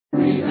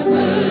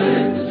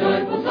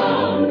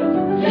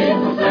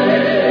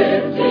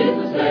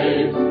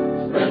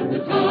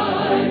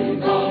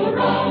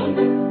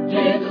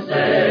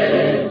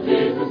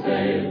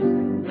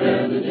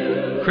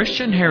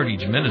Christian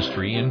Heritage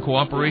Ministry, in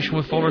cooperation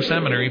with Fuller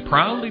Seminary,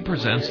 proudly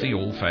presents the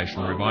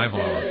Old-Fashioned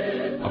Revival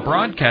Hour, a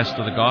broadcast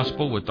of the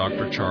Gospel with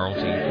Dr. Charles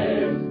E.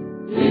 Cole.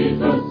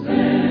 Jesus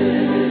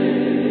saves.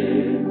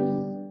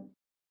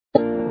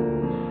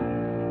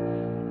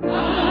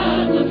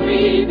 And the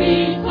tree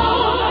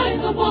beside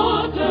the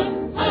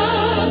water,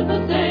 as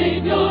the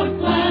Savior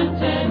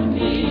planted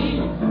me,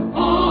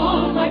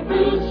 all my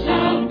fruits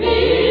shall be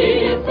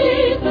in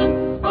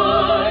season.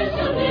 I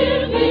shall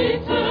live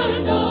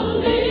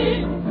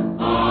eternally.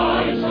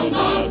 I shall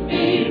not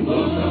be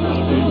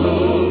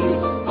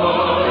moved.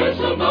 I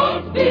shall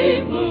not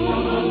be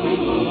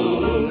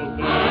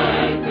moved.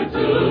 Anchored to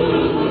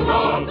the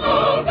rock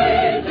of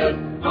ages,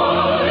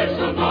 I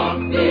shall not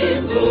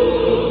be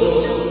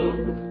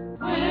moved.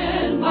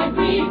 When by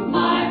grief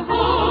my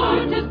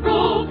heart is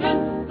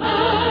broken,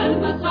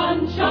 and the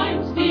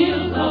sunshine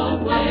steals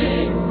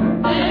away,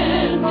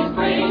 then His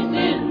grace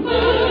in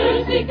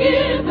mercy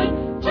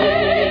given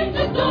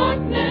changes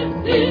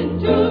darkness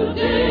into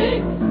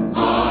day.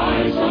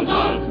 I shall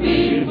not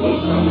be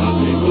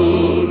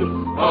moved.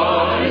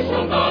 I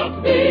shall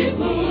not be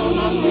moved.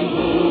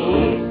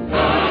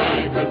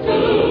 Anchored to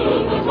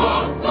the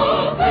rock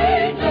of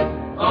ages,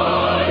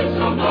 I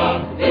shall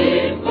not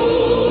be moved.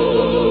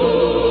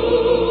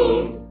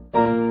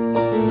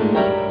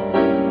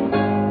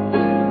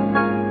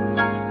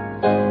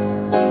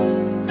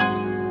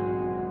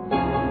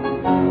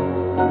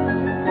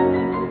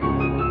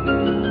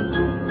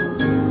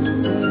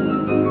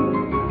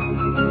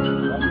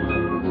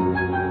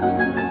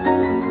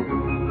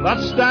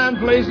 Let's stand,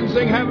 please, and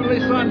sing Heavenly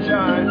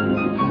Sunshine.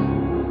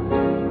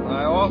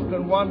 I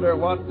often wonder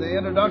what the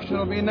introduction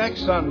will be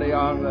next Sunday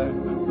on the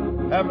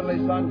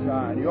Heavenly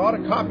Sunshine. You ought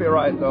to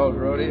copyright those,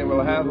 Rudy, and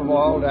we'll have them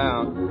all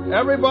down.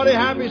 Everybody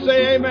happy,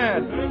 say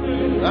amen.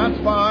 Amen.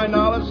 That's fine.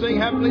 Now let's sing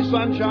Heavenly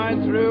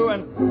Sunshine through,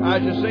 and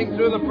as you sing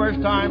through the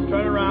first time,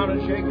 turn around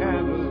and shake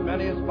hands with as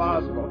many as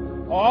possible.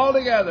 All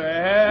together,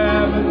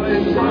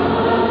 Heavenly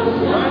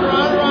Sunshine. Turn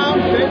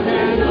around, shake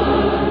hands.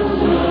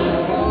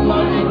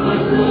 Love you.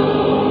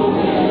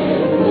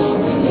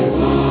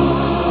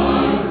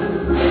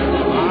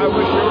 I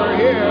wish you were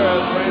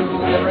here, friends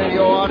in the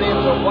radio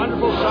audience. A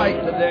wonderful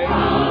sight today.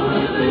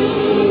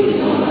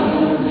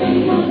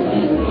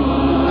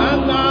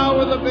 And now,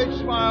 with a big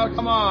smile,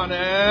 come on,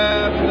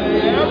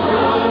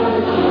 everyone.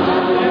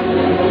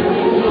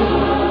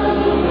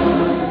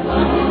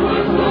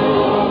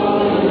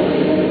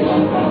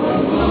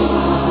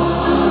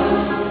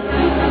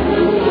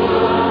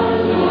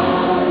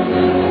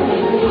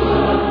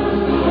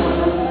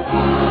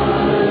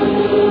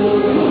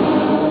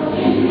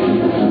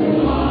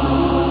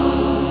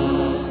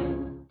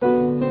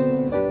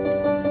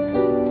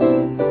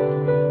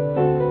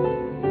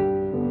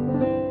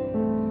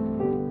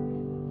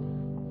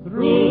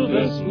 Through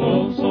this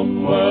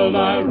lonesome world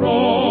I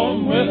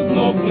roam, with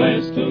no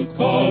place to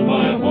call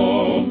my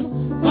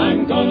home.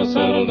 I'm gonna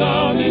settle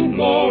down in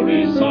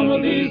glory some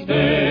of these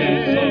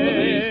days.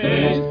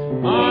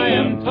 I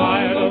am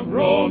tired of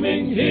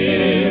roaming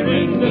here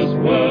in this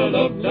world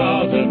of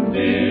doubt and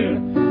fear.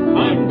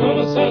 I'm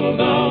gonna settle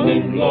down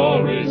in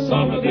glory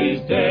some of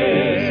these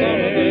days.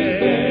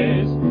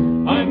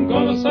 I'm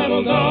gonna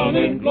settle down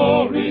in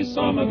glory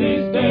some of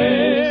these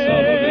days.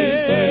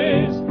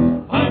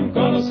 I'm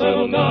gonna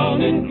settle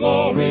down in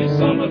glory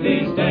some of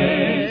these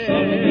days.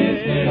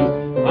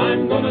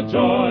 I'm gonna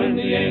join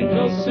the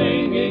angels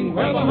singing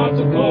where the hearts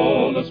of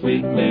gold are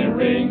sweetly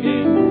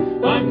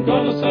ringing. I'm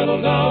gonna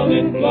settle down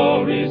in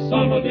glory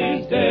some of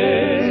these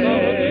days.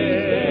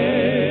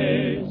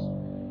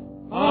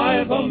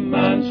 I've a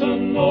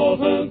mansion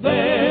over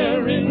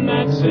there in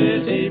that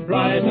city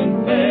bright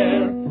and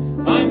fair.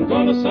 I'm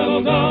gonna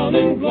settle down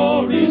in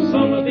glory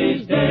some of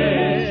these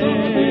days.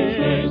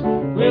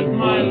 With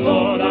my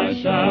Lord I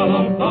shall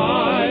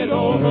abide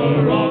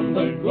over on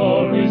the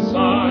glory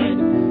side.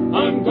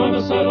 I'm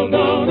gonna settle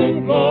down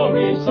in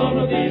glory some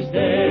of these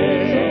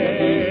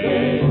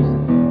days.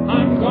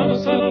 I'm gonna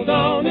settle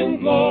down in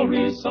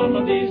glory some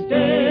of these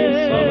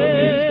days.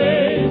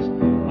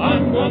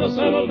 I'm gonna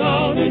settle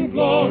down in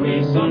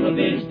glory some of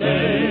these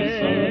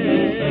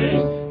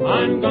days.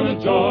 I'm gonna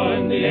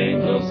join the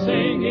angels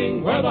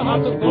singing where the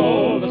hearts of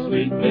gold are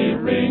sweetly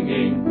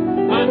ringing.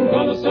 I'm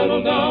gonna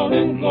settle down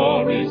in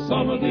glory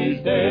some of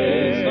these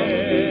days.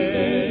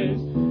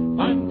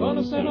 I'm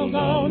gonna settle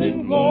down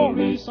in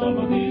glory some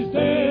of these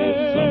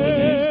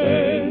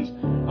days.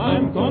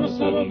 I'm gonna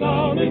settle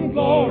down in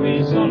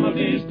glory some of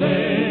these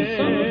days.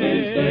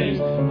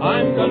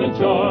 I'm gonna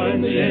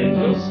join the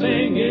angels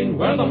singing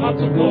where the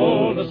hearts of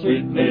gold are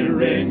sweetly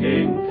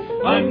ringing.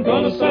 I'm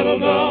gonna settle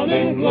down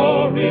in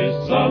glory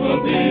some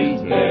of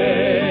these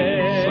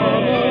days.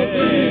 Some of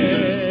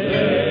these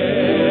days.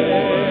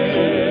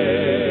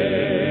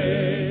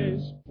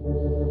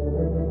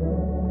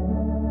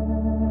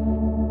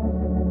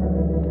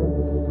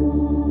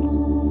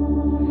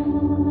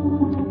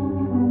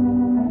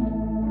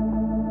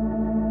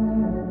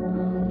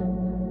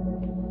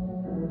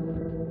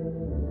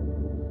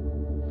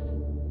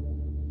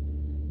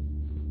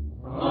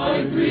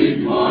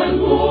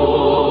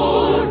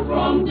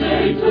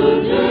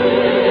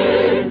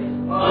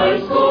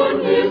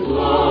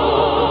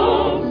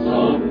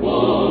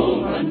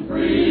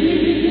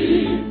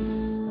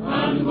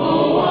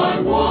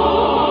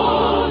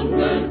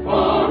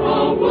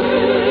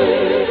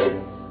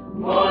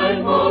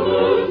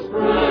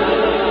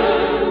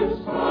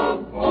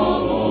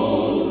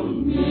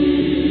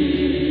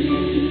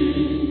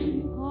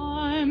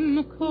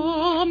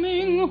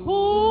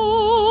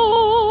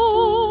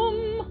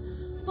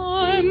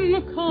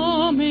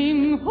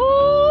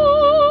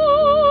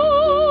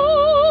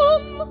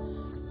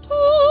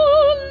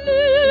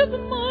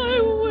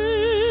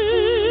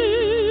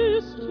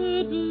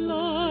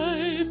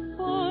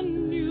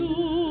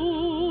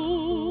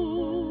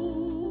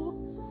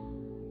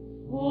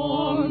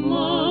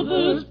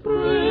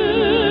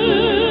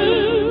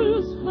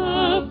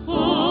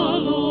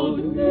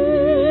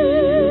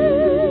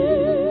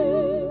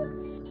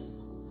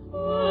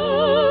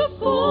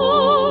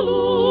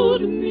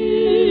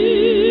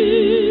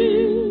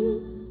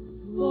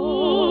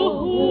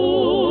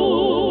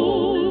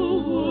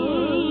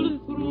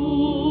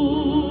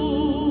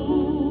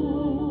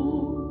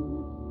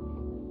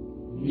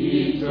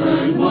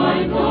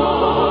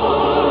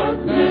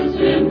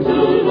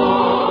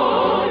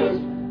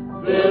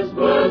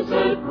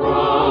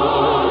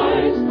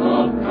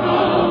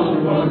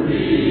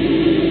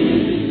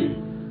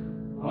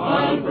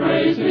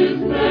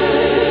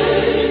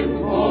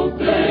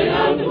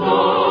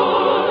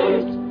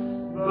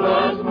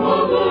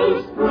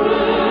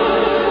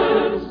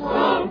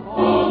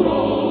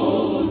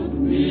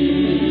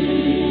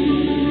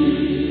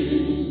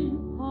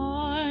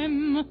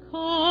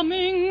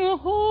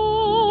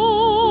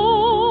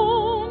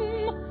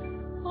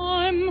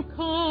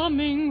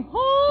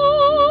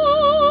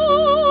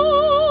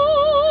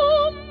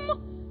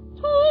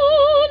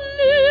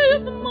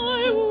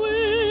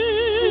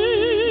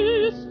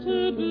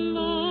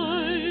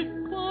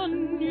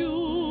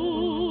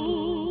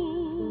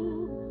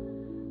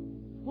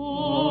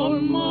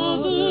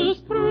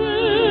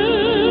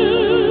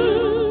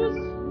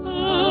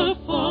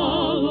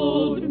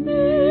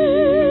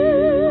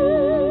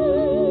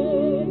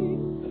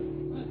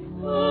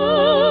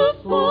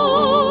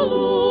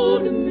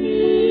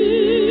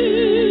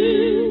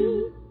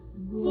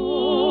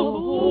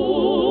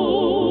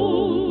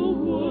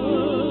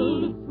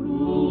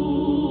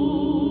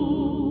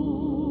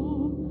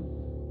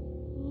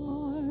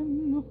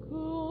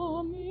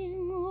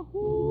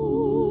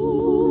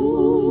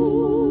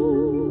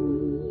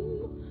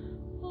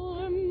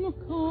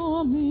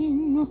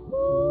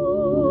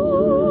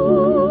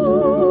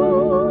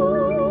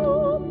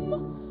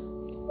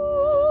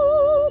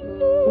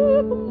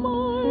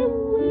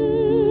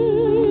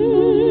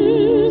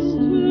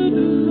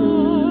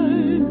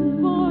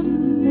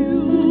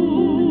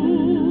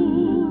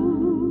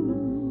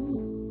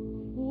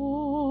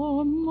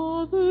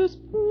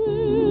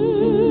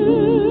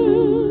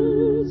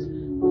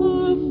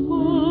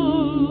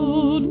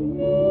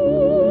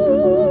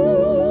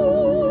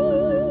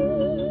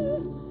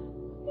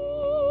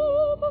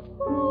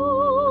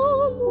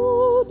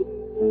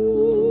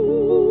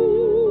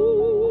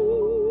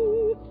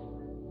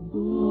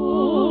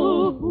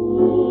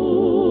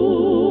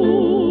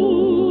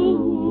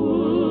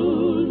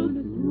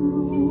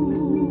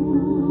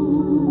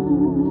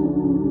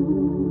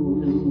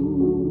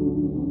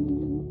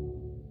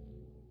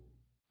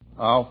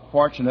 How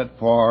fortunate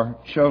for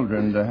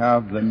children to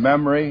have the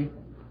memory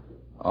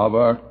of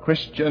a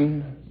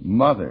Christian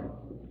mother.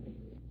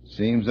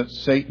 Seems that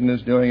Satan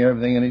is doing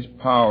everything in his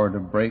power to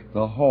break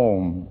the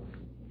home,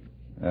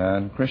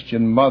 and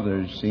Christian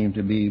mothers seem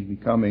to be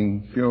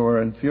becoming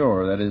fewer and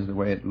fewer. That is the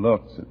way it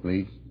looks, at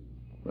least.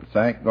 But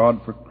thank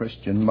God for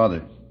Christian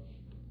mothers.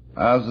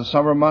 As the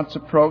summer months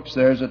approach,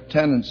 there's a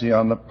tendency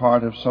on the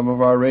part of some of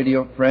our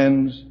radio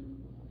friends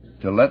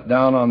to let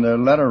down on their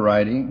letter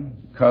writing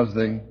because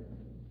the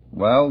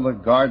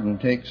garden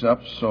takes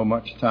up so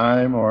much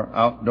time, or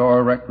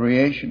outdoor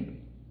recreation,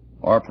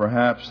 or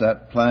perhaps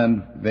that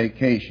planned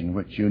vacation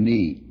which you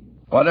need.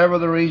 Whatever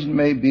the reason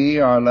may be,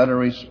 our letter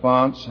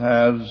response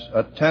has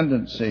a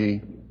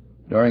tendency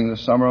during the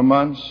summer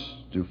months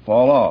to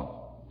fall off.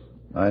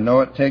 I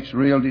know it takes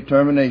real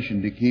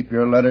determination to keep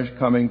your letters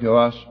coming to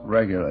us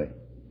regularly.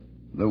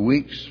 The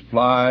weeks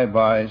fly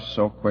by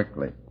so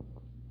quickly.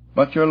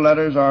 But your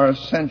letters are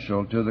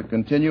essential to the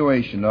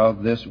continuation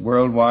of this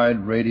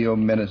worldwide radio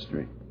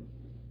ministry.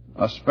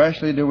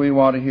 Especially do we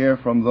want to hear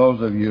from those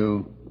of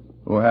you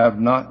who have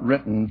not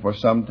written for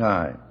some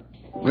time.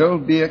 We'll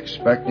be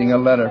expecting a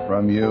letter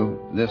from you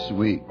this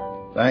week.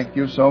 Thank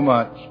you so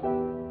much.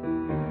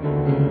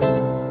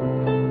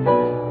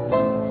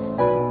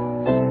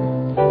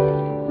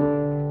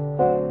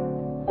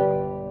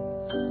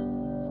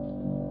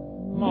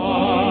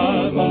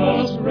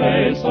 Marvelous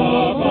grace of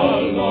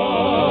our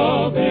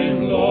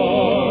loving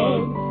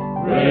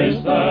Lord,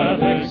 grace that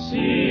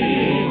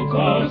exceeds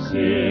our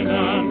sin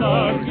and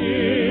our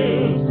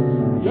guilt.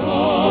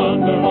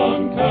 Yonder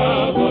on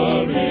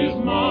Calvary's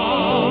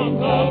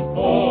mount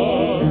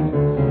upborne,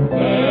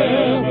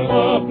 there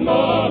the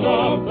blood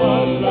of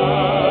the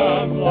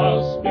Lamb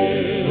was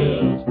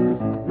spilled.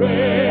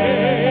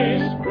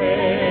 Grace,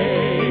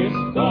 grace,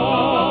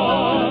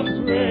 God's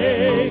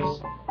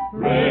grace,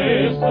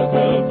 grace that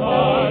will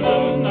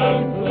pardon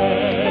and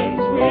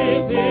cleanse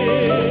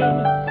within.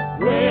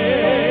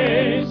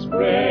 Grace,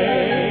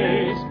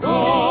 grace,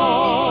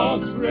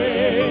 God's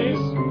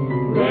grace,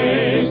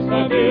 grace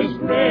that is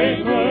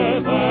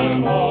greater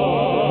than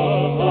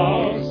all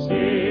our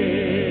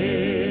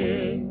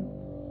sin.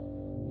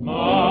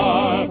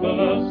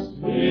 Marvelous,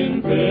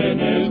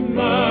 infinite,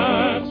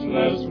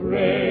 matchless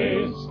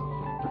grace,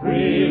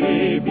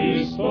 freely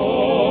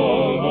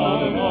bestowed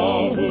on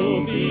all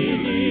who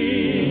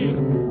believe.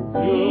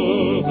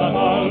 You that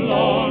are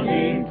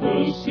longing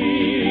to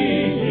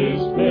see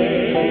His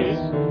face,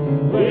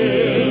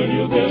 will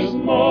you this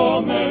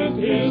moment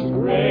His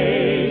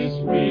grace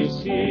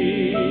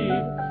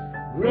receive?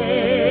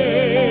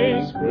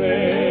 Grace,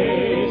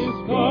 grace,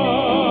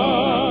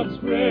 God's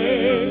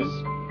grace,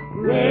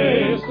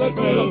 grace that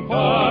will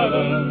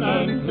pardon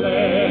and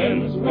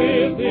cleanse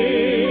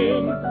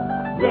within.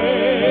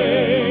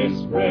 Grace,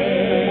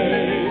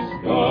 grace,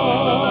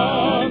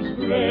 God's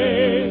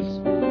grace,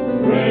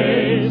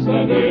 grace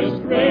that is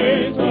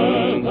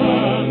greater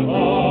than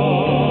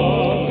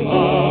all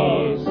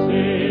our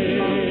sin.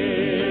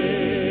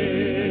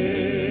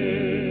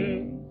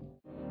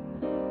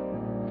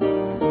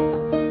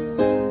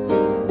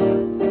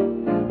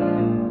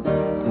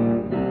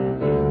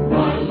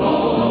 My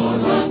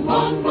Lord, I'm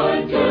on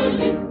my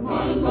journey.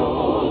 My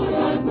Lord,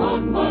 I'm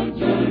on my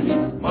journey.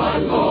 My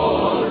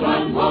Lord,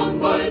 I'm on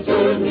my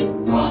journey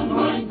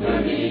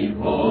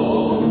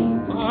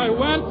home. I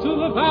went to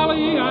the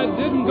valley, I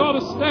didn't go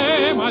to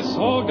stay. My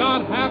soul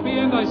got happy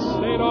and I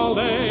stayed all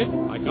day.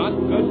 I got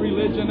good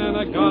religion and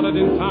I got it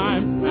in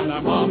time, and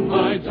I'm on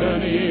my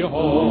journey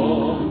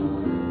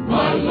home.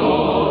 My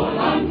Lord,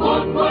 I'm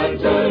on my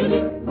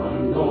journey. My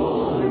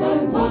Lord,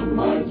 I'm on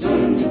my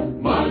journey.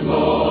 My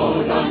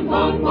Lord, I'm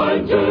on my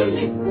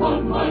journey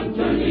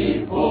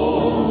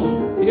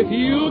home. If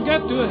you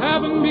get to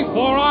heaven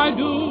before I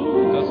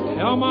do, just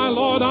tell my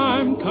Lord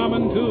I'm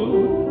coming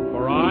too.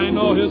 For I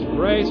know His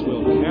grace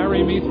will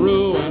carry me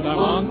through, and I'm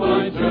on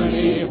my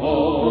journey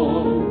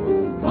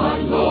home. My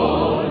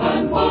Lord,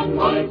 I'm on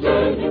my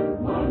journey.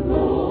 My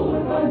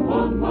Lord, I'm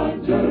on my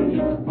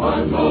journey. My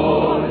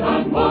Lord,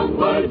 I'm on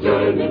my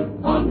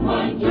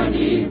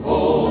journey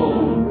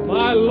home.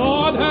 My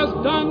Lord has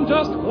done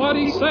just what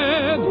He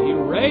said. He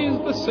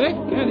raised the sick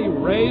and He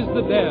raised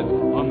the dead.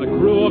 On the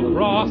cruel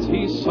cross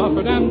He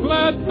suffered and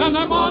bled, and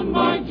I'm on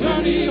my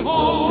journey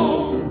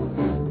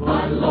home.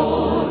 My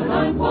Lord,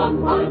 I'm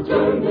on my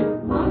journey.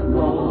 My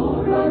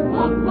Lord, I'm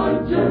on my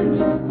journey.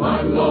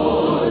 My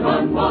Lord,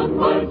 I'm on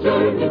my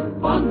journey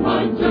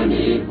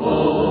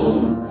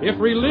home. If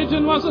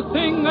religion was a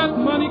thing that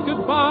money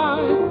could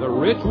buy, the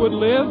rich would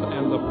live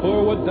and the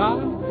poor would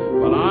die.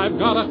 But I've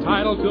got a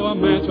title to a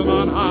mansion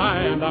on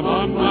high, and I'm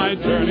on my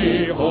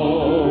journey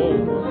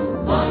home.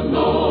 My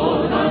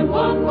Lord, I'm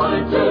on my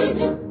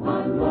journey.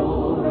 My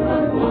Lord,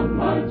 I'm on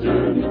my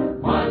journey.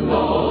 My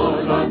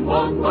Lord, I'm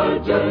on my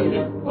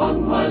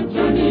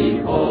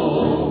journey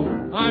home.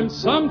 I'm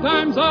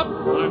sometimes up,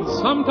 I'm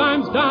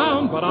sometimes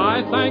down, but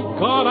I thank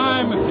God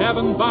I'm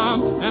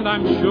heaven-bound, and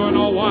I'm sure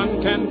no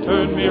one can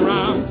turn me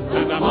round,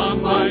 and I'm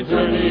on my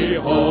journey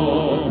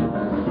home.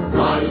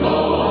 My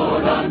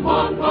Lord, I'm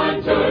on my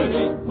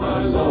journey.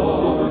 My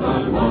Lord,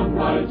 I'm on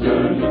my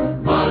journey.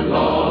 My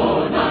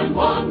Lord, I'm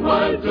on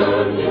my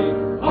journey.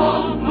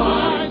 On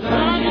my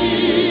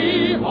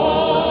journey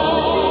home.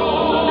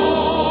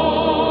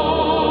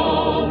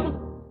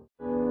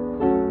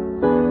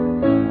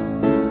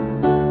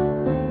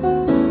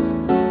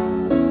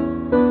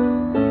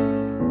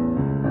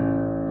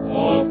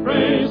 Oh,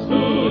 praise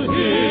to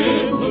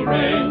Him who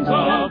reigns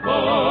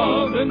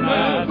above in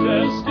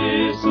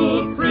majesty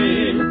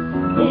supreme,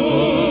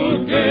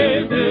 who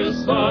gave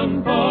His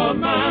Son for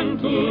man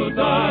to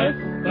die,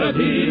 that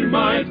He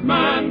might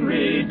man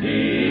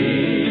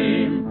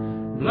redeem.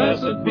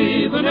 Blessed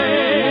be the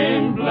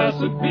name,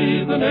 blessed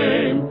be the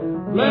name,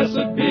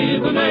 blessed be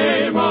the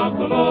name of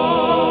the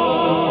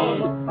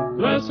Lord.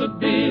 Blessed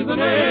be the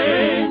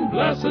name,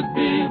 blessed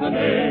be the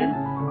name,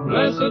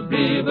 blessed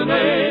be the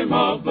name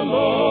of the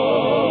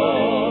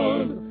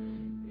Lord.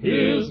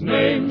 His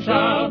name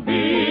shall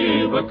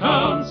be the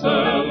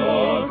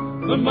Counselor,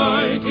 the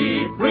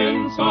mighty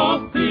Prince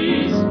of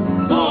Peace,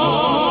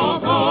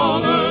 of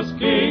all earth's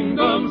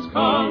kingdoms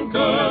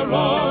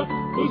conqueror,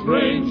 whose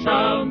reign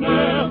shall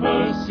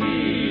never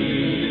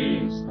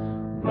cease.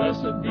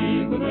 Blessed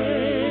be the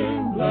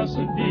name,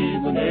 blessed be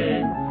the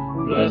name,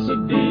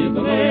 blessed be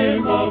the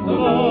name of the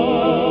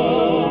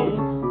Lord.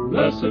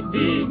 Blessed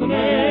be the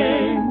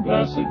name,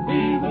 blessed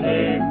be the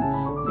name,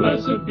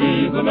 blessed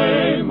be the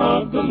name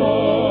of the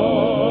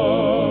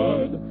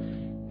Lord.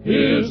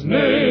 His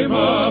name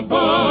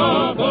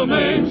above all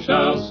names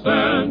shall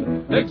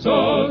stand,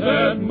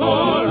 exalted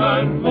more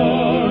and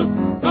more,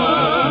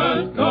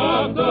 at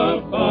God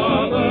the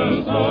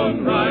Father's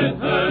own right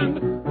hand,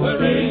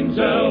 where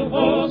angel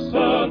hosts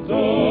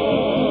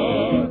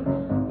adore.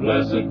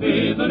 Blessed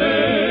be the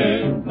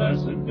name,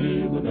 blessed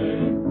be the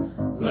name,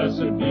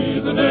 blessed be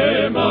the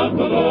name of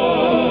the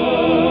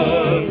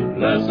Lord.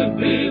 Blessed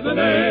be the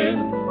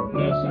name,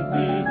 blessed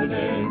be the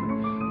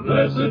name,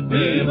 blessed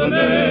be the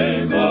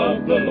name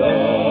of the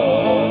Lord.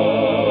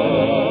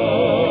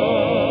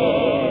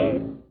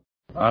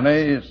 Honey,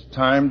 it's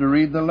time to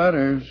read the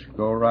letters.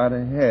 Go right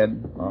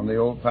ahead on the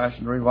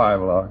old-fashioned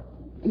revival hour.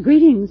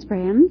 Greetings,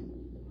 friends.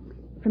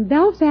 From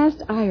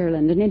Belfast,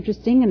 Ireland, an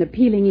interesting and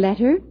appealing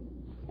letter.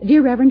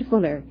 Dear Reverend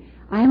Fuller,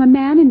 I am a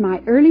man in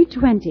my early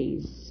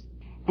 20s,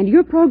 and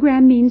your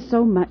program means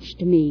so much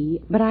to me,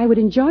 but I would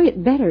enjoy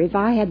it better if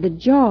I had the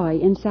joy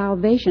in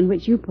salvation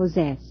which you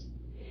possess.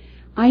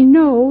 I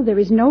know there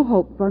is no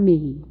hope for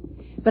me,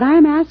 but I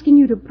am asking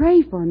you to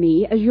pray for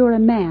me as you're a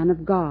man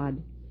of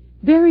God.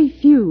 Very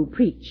few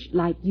preach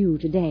like you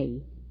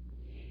today.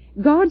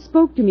 God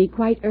spoke to me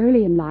quite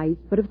early in life,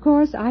 but of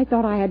course I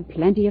thought I had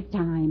plenty of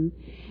time.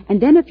 And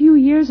then a few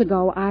years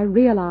ago I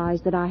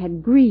realized that I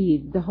had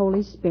grieved the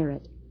Holy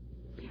Spirit.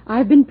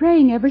 I've been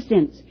praying ever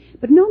since,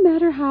 but no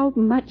matter how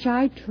much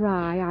I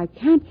try, I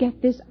can't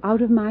get this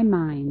out of my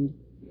mind.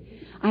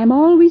 I am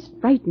always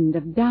frightened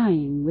of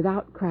dying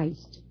without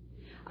Christ.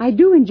 I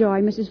do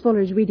enjoy Mrs.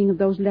 Fuller's reading of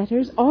those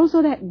letters,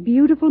 also that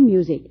beautiful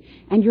music,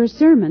 and your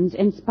sermons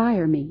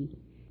inspire me.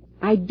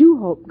 I do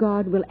hope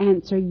God will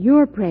answer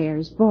your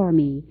prayers for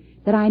me,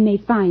 that I may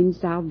find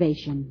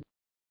salvation.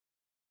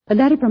 A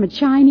letter from a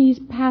Chinese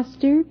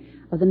pastor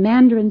of the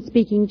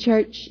Mandarin-speaking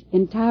church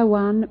in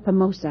Taiwan,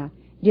 Formosa.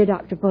 Dear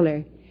Dr.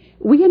 Fuller,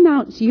 we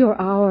announce your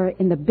hour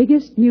in the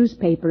biggest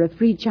newspaper of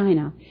Free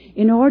China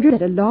in order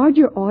that a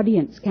larger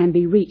audience can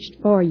be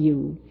reached for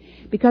you,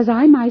 because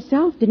I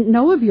myself didn't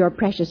know of your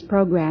precious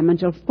program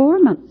until 4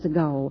 months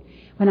ago,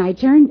 when I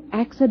turned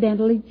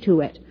accidentally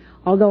to it,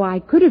 although I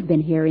could have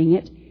been hearing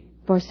it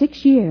for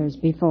 6 years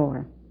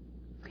before.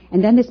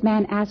 And then this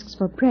man asks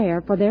for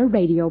prayer for their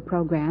radio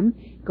program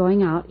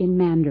going out in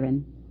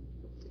Mandarin.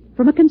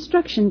 From a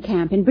construction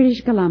camp in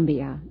British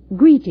Columbia,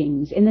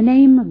 greetings in the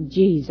name of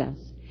Jesus,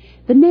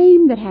 the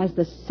name that has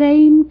the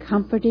same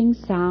comforting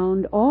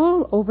sound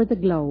all over the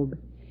globe.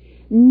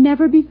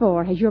 Never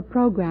before has your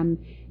program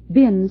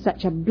been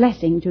such a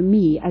blessing to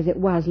me as it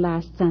was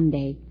last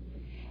Sunday.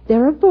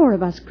 There are 4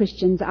 of us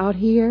Christians out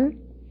here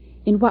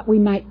in what we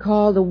might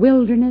call the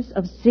wilderness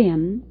of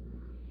sin.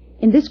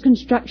 In this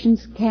construction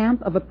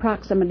camp of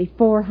approximately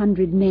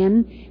 400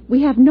 men,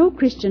 we have no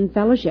Christian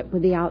fellowship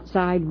with the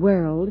outside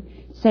world,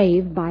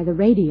 save by the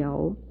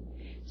radio.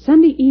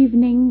 Sunday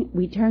evening,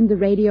 we turned the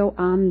radio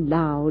on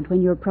loud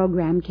when your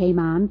program came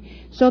on,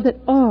 so that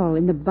all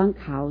in the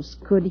bunkhouse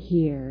could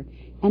hear.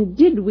 And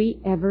did we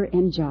ever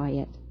enjoy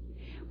it?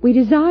 We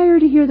desire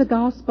to hear the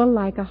gospel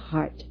like a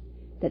heart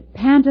that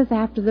panteth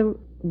after the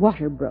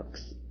water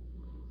brooks.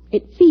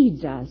 It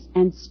feeds us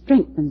and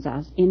strengthens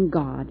us in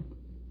God.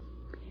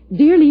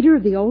 Dear leader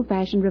of the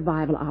Old-Fashioned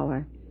Revival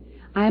Hour,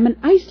 I am an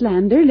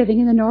Icelander living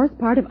in the north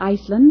part of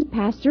Iceland,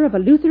 pastor of a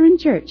Lutheran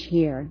church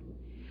here.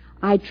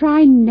 I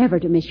try never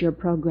to miss your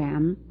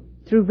program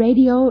through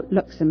Radio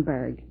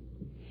Luxembourg.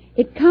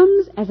 It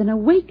comes as an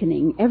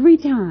awakening every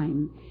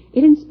time.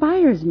 It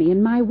inspires me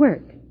in my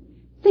work.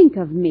 Think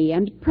of me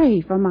and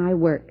pray for my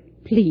work,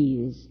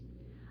 please.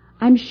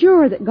 I'm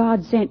sure that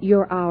God sent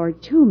your hour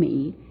to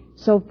me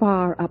so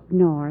far up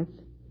north.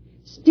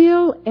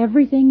 Still,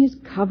 everything is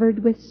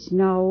covered with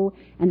snow,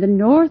 and the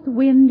north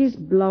wind is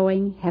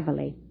blowing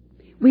heavily.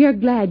 We are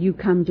glad you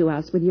come to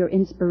us with your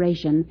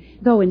inspiration,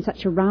 though in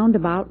such a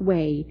roundabout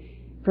way,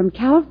 from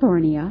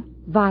California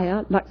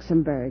via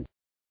Luxembourg.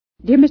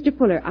 Dear Mr.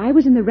 Fuller, I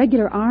was in the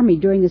regular army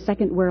during the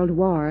Second World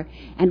War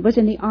and was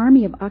in the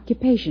Army of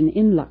Occupation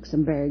in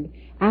Luxembourg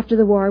after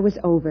the war was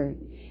over.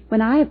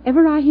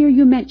 Whenever I hear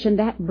you mention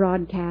that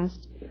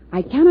broadcast,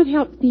 I cannot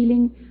help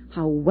feeling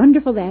how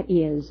wonderful that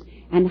is,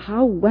 and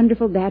how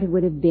wonderful that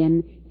would have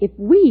been if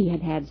we had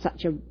had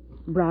such a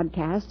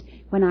broadcast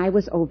when I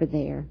was over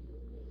there.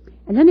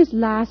 And then this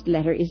last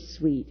letter is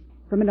sweet,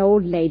 from an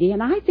old lady,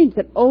 and I think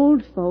that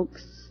old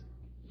folks,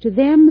 to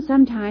them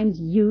sometimes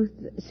youth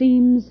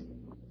seems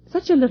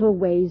such a little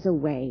ways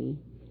away,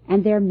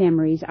 and their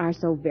memories are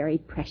so very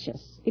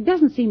precious. It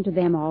doesn't seem to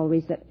them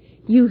always that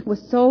youth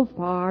was so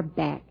far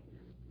back.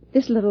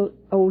 This little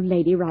old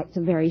lady writes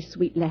a very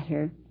sweet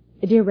letter.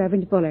 Dear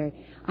Reverend Fuller,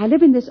 I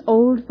live in this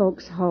old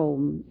folks'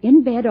 home,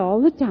 in bed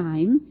all the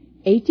time,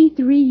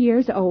 83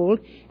 years old,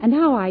 and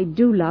how I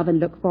do love and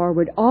look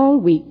forward all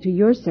week to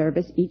your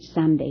service each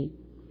Sunday.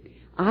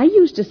 I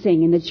used to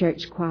sing in the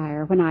church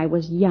choir when I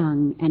was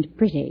young and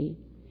pretty,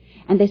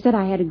 and they said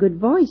I had a good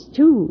voice,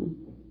 too.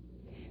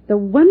 The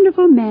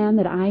wonderful man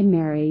that I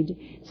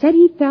married said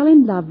he fell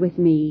in love with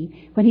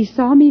me when he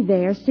saw me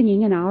there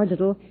singing in our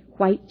little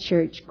white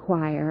church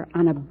choir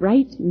on a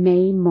bright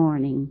May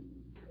morning.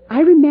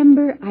 I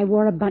remember I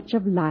wore a bunch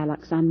of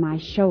lilacs on my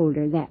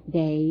shoulder that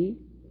day,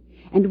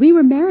 and we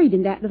were married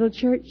in that little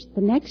church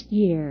the next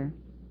year.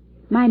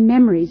 My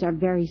memories are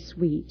very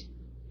sweet.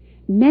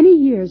 Many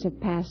years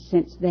have passed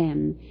since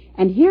then,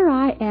 and here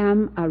I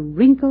am, a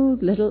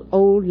wrinkled little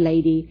old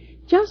lady,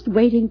 just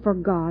waiting for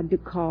God to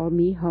call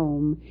me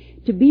home,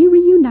 to be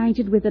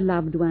reunited with the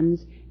loved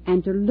ones,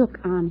 and to look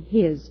on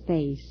His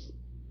face.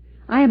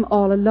 I am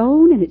all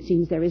alone, and it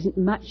seems there isn't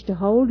much to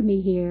hold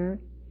me here.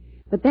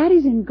 But that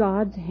is in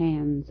God's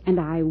hands, and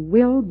I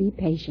will be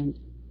patient.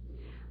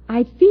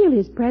 I feel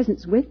His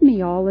presence with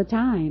me all the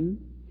time.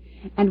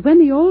 And when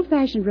the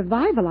old-fashioned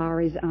revival hour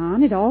is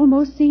on, it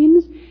almost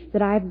seems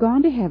that I've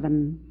gone to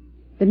heaven.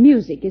 The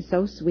music is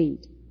so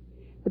sweet.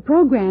 The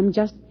program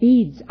just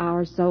feeds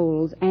our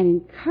souls and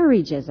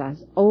encourages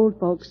us, old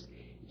folks,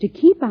 to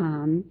keep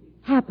on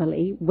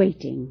happily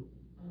waiting.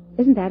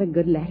 Isn't that a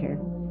good letter?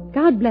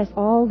 God bless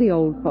all the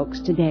old folks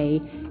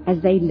today as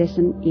they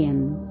listen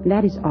in. And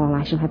that is all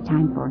I shall have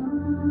time for.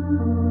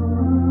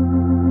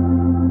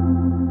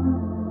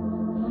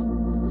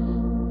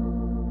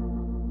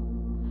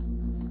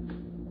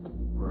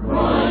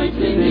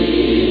 Brightly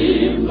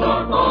beams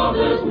our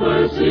Father's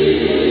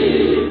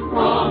mercy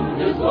from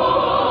His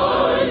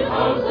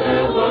lighthouse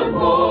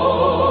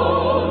evermore.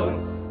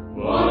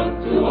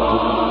 But to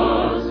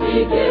us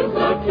He gives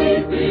the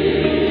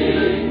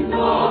keeping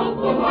of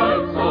the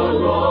lights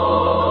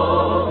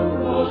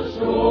along the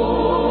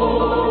shore.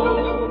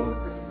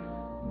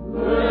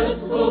 Let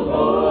the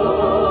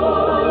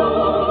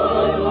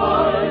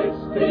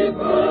lights be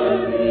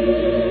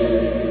burning.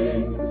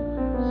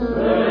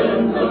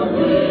 Send the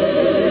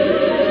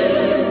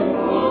gleam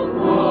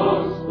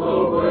across the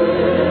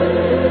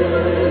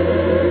wave.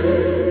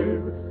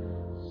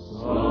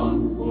 Some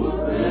poor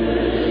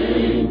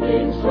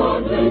fainting,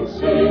 struggling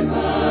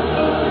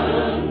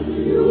seaman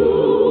you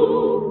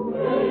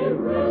may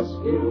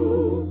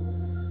rescue.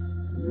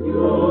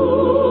 You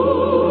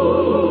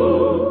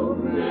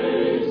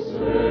may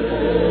save.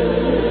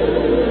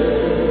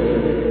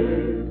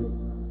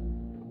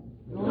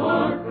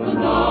 Dark the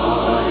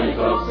night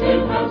of sin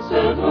has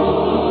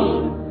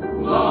settled,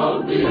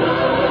 loud the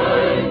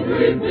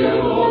angry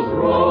billows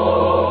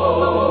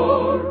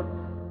roar.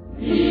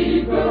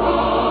 Eager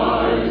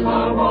eyes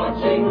are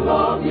watching,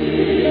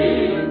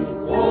 longing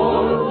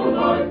for the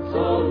lights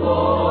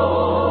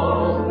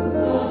along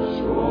the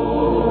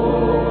shore.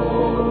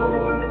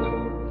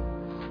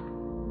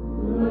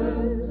 Let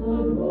the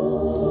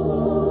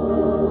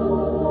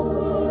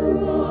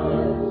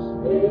lights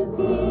be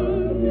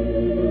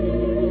burning.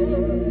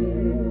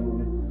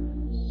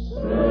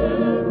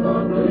 Send the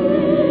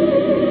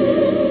gleam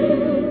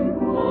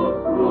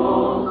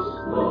across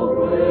the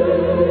way.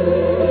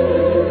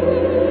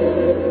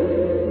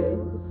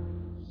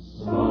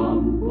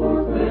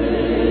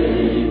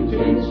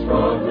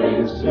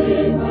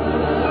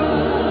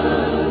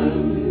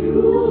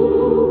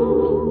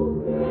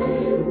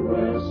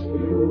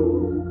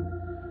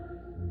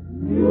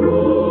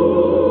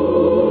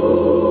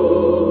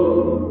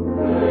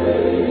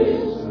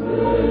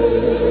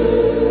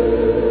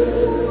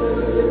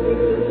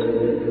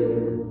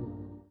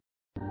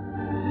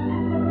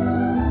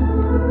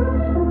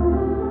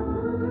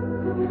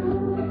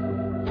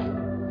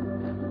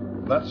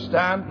 Let's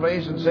stand,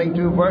 please, and sing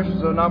 2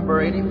 verses of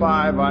number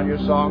 85 on your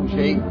song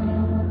sheet.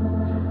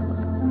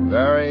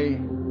 Very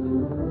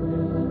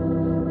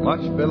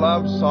much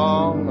beloved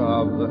song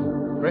of the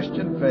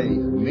Christian faith.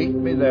 Meet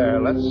me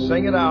there. Let's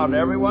sing it out,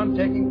 everyone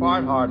taking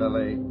part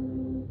heartily.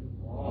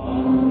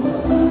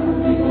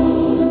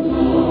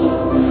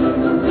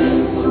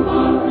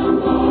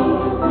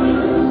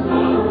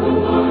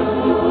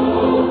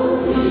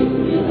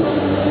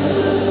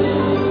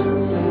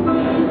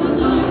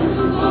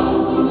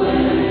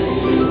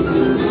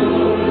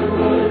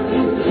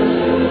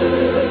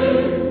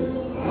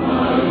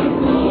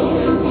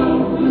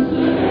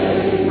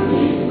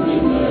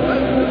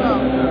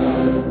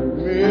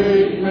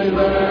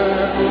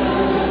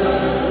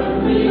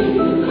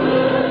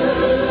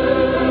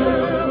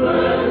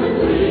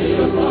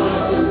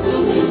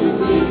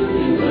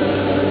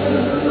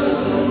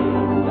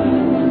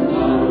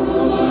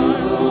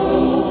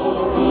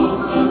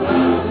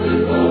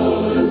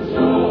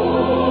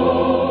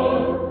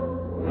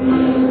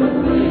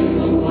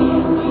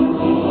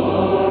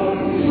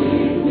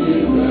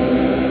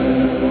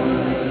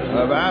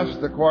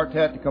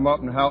 Quartet to come up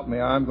and help me.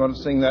 I'm going to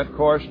sing that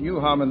chorus. You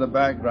hum in the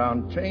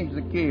background. Change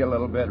the key a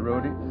little bit,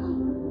 Rudy.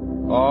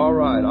 All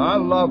right. I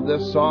love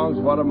this song.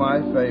 It's one of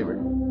my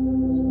favorites.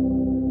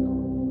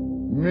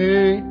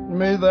 Meet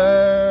me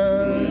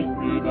there.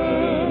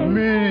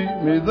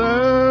 Meet me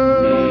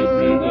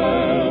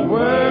there.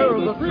 Where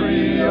the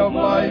tree of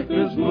life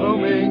is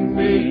blooming.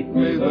 Meet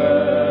me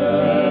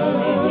there.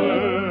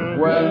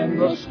 When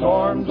the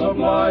storms of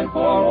life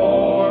are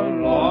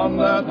o'er, on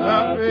that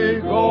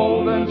happy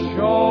golden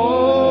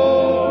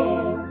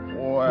shore,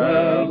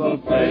 where the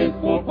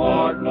faithful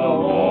part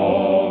no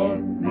more,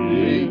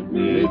 meet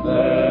me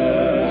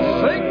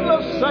there. Sing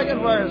the second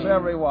verse,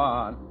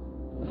 everyone.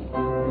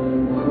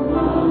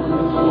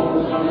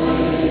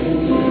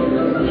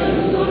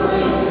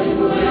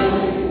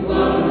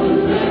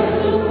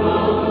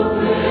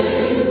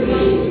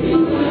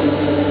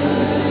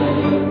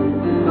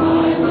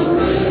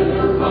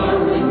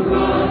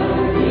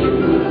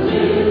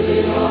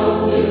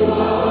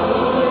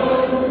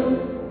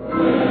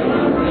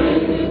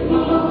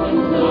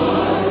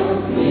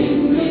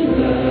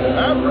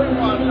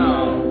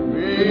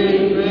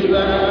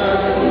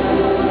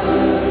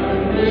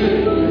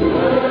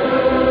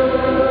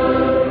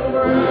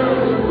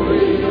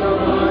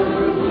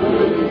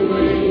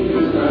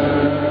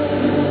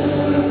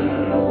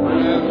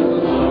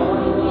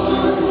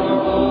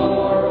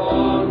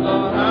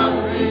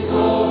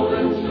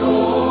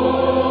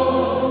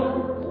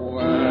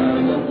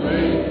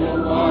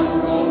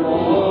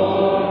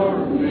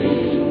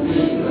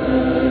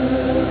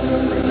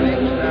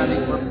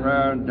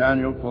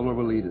 Daniel Fuller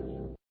will lead us.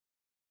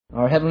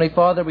 Our Heavenly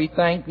Father, we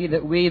thank Thee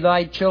that we,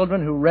 Thy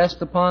children who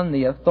rest upon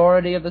the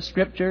authority of the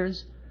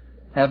Scriptures,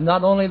 have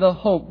not only the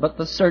hope but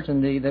the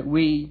certainty that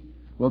we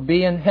will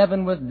be in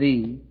heaven with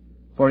Thee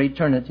for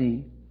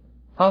eternity.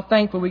 How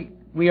thankful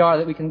we are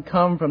that we can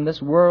come from this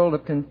world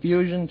of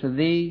confusion to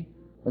Thee,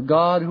 the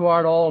God who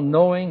art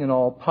all-knowing and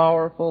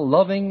all-powerful,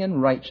 loving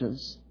and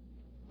righteous.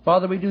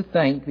 Father, we do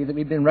thank Thee that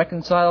we've been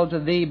reconciled to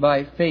Thee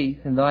by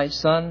faith in Thy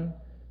Son,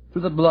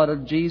 through the blood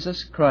of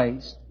Jesus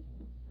Christ.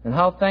 And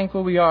how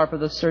thankful we are for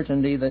the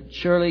certainty that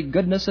surely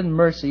goodness and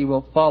mercy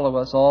will follow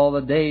us all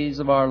the days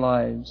of our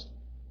lives.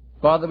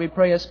 Father, we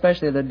pray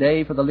especially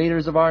today for the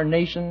leaders of our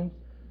nation,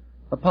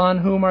 upon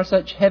whom are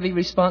such heavy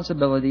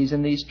responsibilities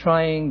in these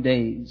trying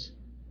days.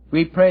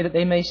 We pray that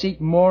they may seek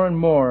more and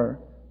more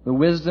the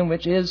wisdom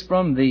which is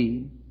from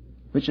Thee,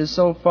 which is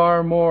so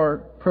far more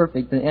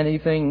perfect than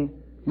anything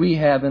we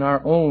have in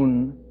our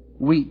own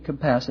weak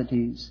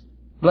capacities.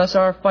 Bless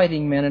our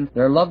fighting men and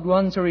their loved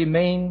ones who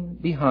remain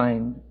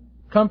behind.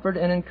 Comfort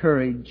and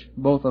encourage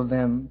both of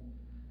them.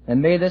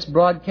 And may this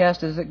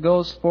broadcast, as it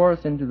goes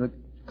forth into the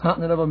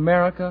continent of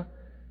America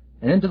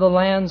and into the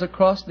lands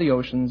across the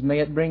oceans, may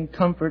it bring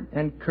comfort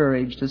and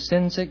courage to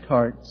sin-sick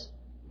hearts.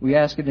 We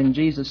ask it in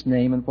Jesus'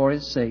 name and for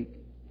His sake.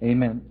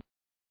 Amen.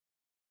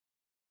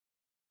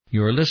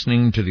 You are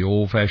listening to the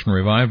Old-Fashioned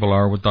Revival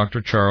Hour with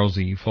Dr. Charles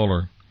E.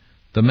 Fuller.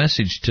 The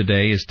message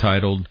today is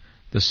titled,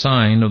 The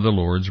Sign of the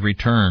Lord's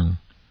Return.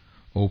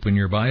 Open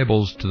your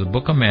Bibles to the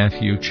book of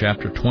Matthew,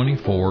 chapter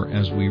 24,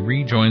 as we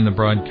rejoin the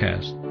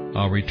broadcast.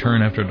 I'll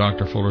return after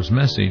Dr. Fuller's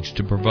message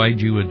to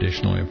provide you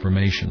additional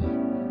information.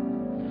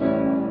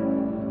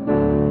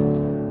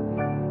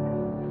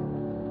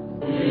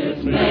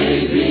 It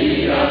may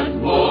be at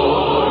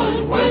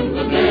morn when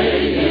the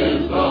day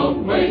is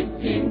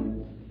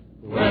awaking,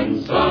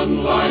 when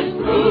sunlight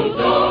through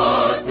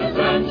darkness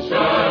and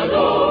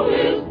shadow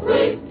is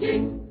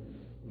breaking,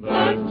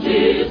 that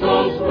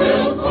Jesus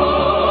will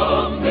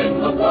come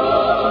in the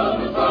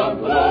fullness of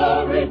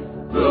glory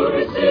to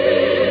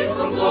receive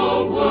from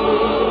the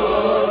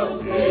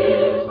world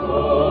His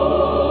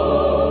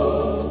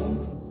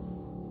own.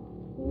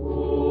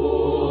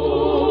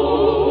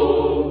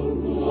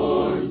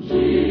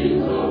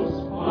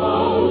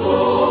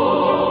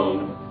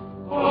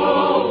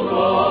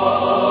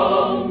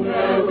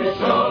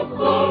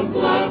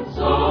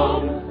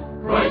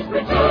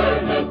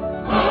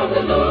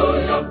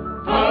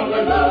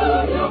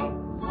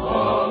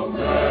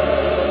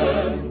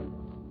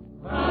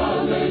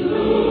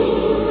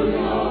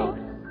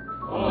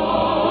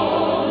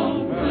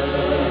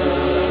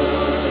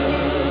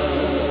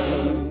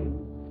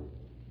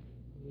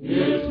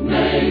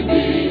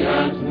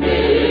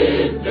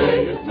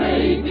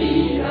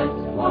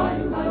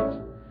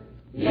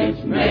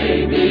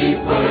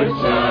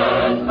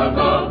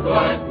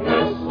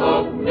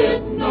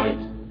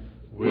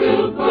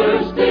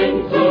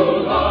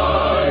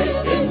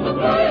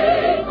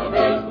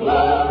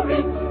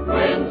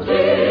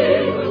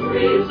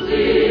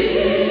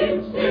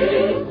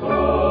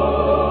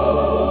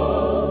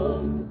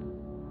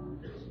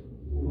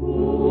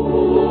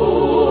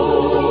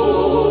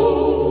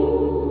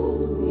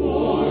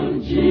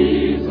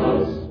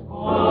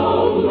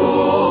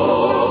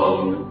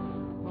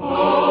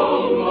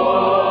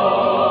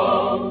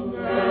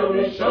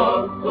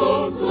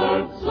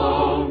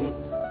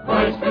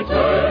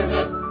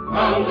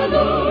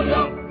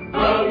 Hallelujah,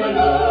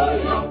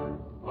 hallelujah,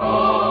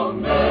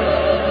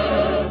 amen.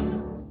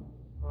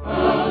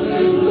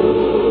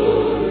 Hallelujah,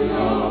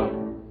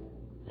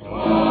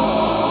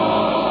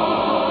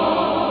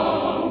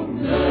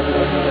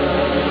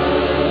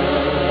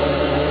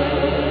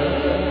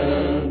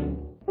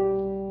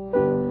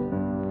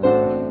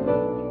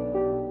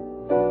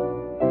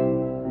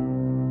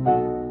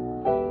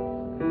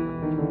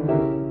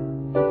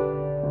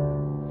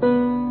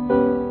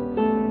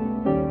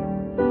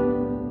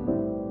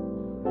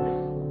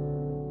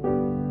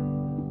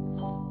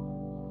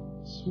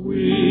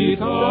 Sweet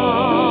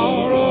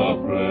hour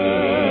of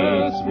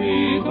prayer,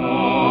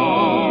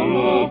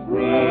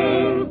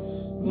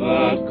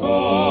 that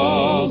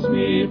calls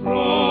me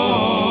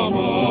from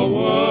a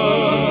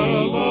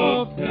world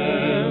of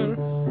care,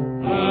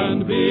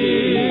 and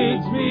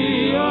bids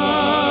me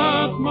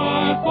at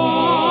my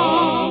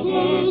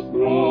Father's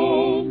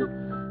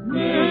throne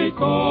make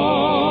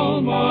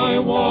all my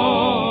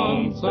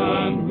wants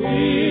and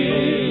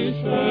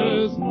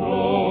wishes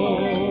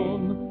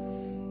known.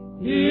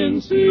 In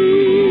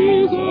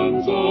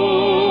seasons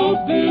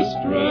of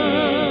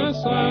distress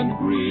and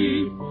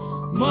grief,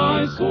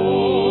 my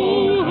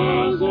soul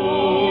has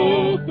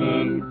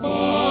often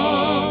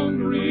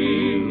found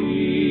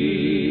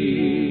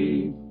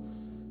relief,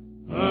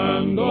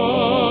 and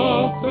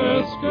oft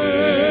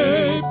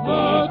escaped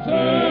the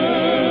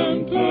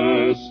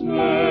tempter's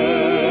snare.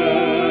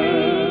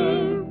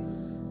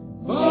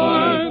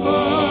 By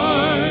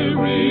thy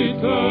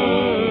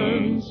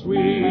return,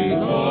 sweet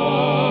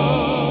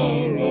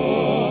hour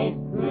of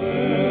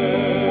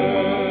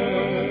prayer.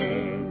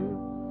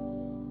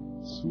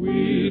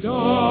 Sweet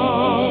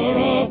hour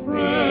of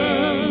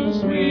prayer,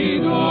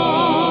 sweet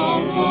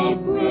hour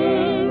of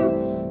prayer,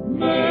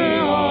 may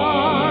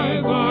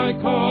I thy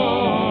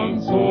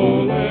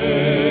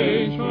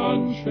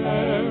consolation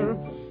share,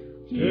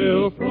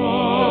 till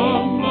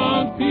from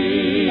Mount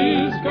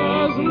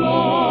Pisgah's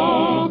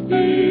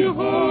lofty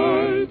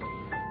height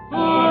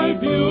I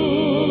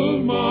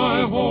view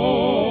my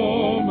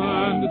home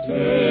and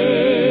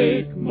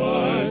take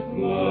my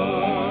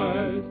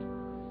flight.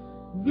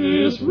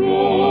 This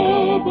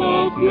robe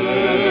of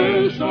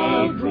flesh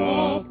I'll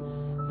drop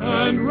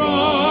and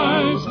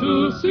rise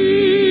to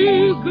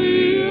seize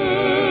the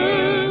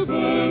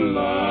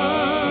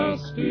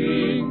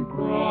everlasting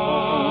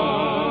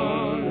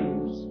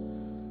prize,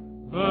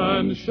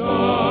 and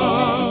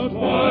shout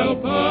while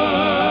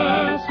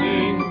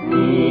passing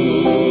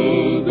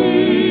through the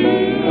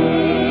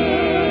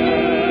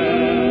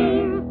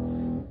air,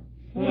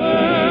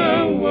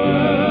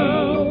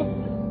 farewell,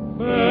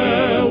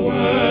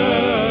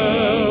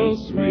 farewell,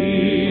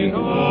 sweet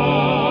hour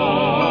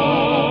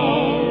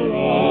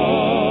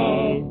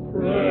of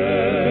prayer.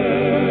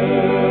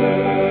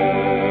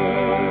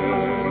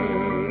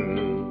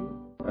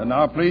 And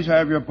now please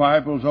have your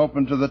Bibles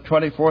open to the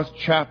 24th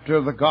chapter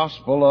of the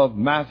Gospel of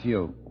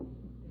Matthew.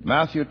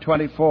 Matthew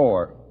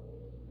 24.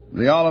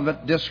 The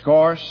Olivet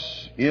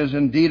Discourse is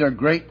indeed a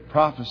great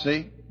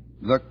prophecy,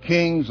 the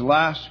King's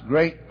last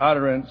great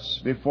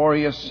utterance before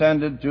he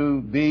ascended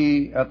to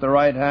be at the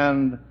right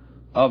hand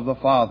of the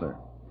Father.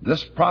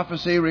 This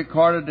prophecy,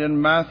 recorded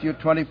in Matthew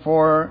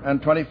 24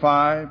 and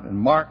 25, and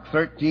Mark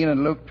 13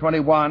 and Luke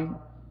 21,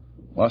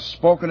 was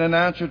spoken in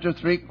answer to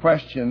three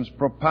questions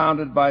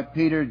propounded by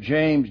Peter,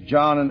 James,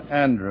 John, and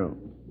Andrew.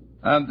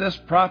 And this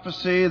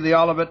prophecy, the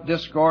Olivet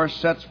Discourse,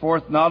 sets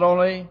forth not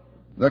only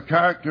the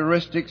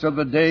characteristics of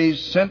the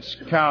days since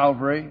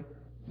Calvary,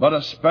 but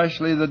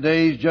especially the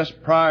days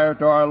just prior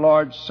to our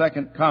Lord's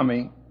second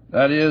coming,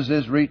 that is,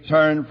 his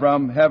return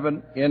from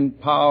heaven in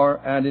power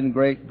and in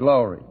great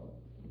glory.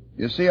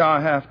 You see,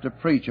 I have to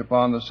preach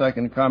upon the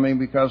second coming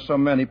because so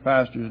many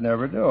pastors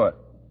never do it.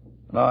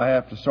 And I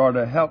have to sort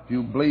of help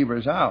you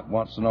believers out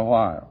once in a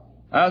while.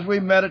 As we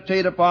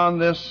meditate upon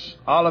this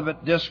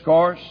Olivet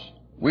Discourse,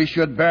 we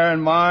should bear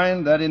in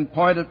mind that in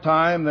point of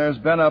time there's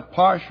been a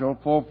partial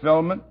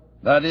fulfillment,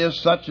 that is,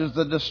 such as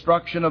the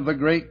destruction of the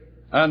great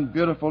and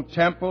beautiful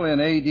temple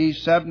in A.D.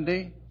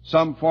 70,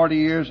 some 40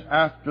 years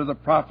after the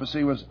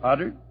prophecy was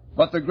uttered.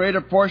 But the greater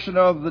portion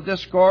of the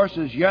discourse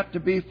is yet to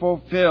be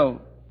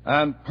fulfilled.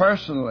 And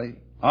personally,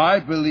 I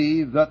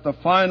believe that the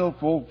final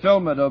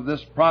fulfillment of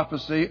this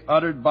prophecy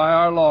uttered by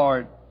our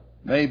Lord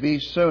may be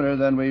sooner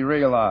than we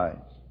realize.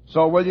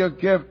 So will you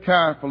give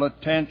careful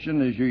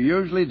attention as you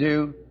usually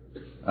do,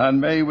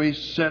 and may we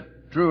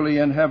sit truly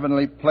in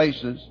heavenly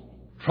places,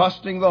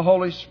 trusting the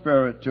Holy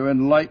Spirit to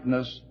enlighten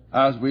us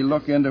as we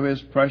look into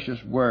His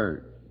precious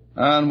Word.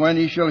 And when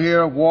ye shall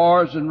hear of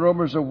wars and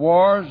rumors of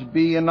wars,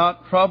 be ye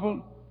not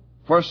troubled,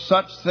 for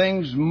such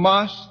things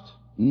must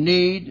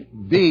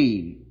need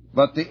be,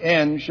 but the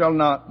end shall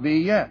not be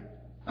yet.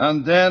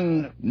 And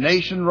then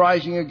nation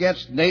rising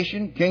against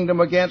nation, kingdom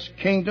against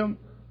kingdom,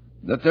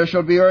 that there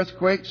shall be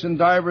earthquakes in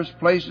divers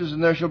places,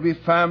 and there shall be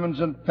famines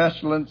and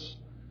pestilence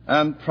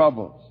and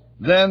troubles.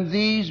 Then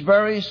these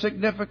very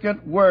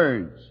significant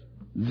words,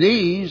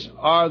 these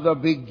are the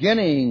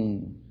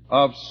beginning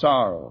of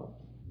sorrow.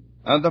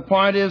 And the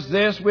point is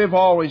this: we've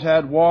always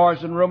had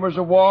wars and rumors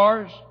of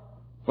wars.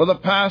 for the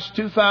past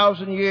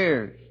 2,000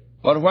 years.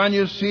 But when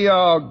you see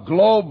a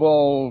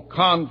global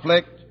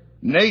conflict,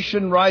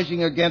 nation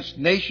rising against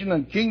nation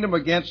and kingdom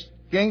against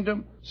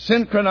kingdom,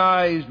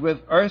 synchronized with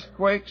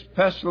earthquakes,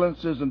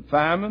 pestilences, and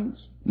famines,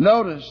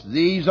 notice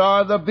these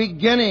are the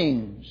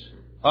beginnings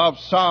of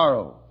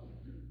sorrow.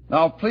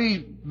 Now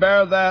please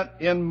bear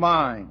that in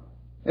mind.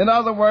 In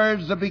other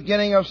words, the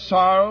beginning of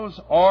sorrows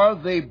or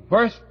the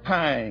birth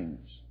pangs,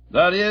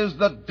 that is,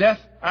 the death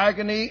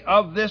agony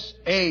of this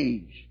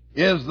age,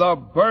 is the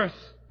birth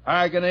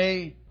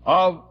agony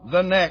of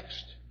the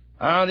next.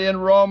 And in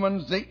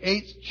Romans, the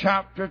 8th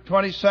chapter,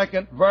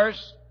 22nd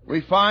verse,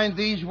 we find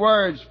these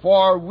words,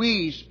 for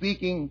we,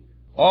 speaking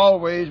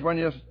always when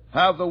you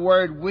have the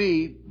word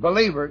we,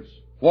 believers,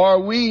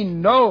 for we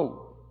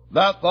know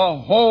that the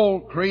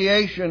whole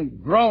creation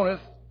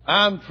groaneth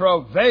and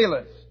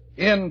travaileth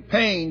in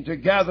pain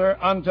together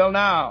until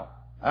now.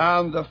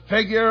 And the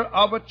figure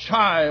of a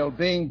child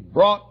being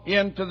brought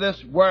into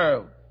this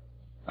world.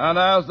 And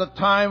as the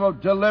time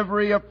of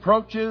delivery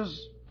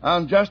approaches,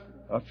 and just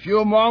a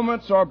few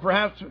moments or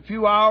perhaps a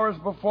few hours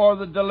before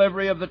the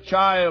delivery of the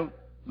child,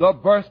 the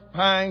birth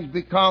pangs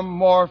become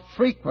more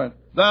frequent.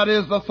 That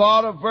is the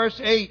thought of verse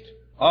 8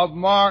 of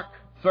Mark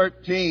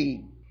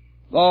 13.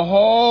 The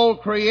whole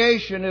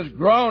creation is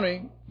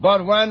groaning,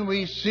 but when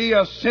we see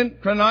a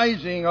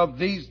synchronizing of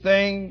these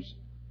things,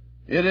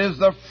 it is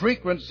the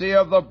frequency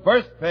of the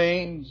birth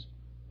pains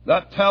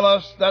that tell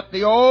us that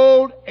the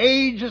old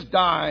age is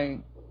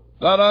dying,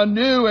 that a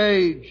new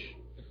age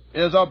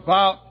is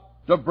about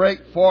to break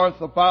forth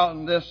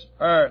upon this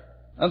earth.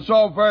 And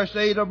so verse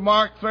 8 of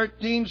Mark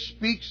 13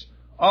 speaks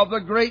of the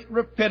great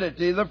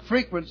rapidity, the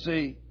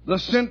frequency, the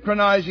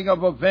synchronizing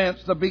of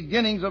events, the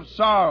beginnings of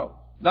sorrow.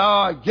 Now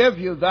I give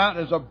you that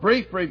as a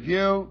brief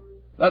review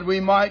that we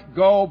might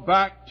go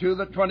back to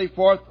the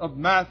 24th of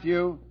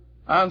Matthew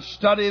and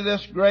study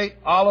this great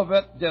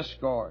Olivet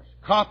Discourse.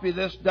 Copy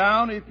this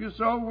down if you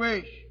so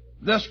wish.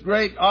 This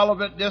great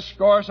Olivet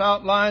Discourse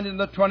outlined in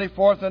the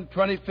 24th and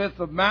 25th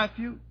of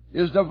Matthew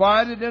is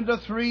divided into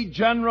three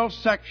general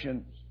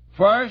sections.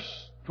 First,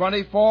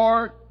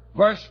 24,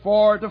 verse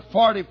 4 to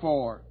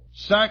 44.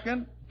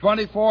 Second,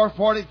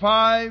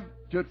 24:45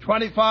 to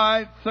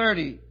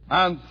 25:30.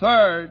 And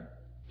third,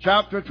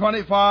 chapter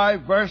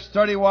 25, verse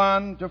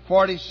 31 to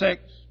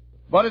 46.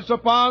 But it's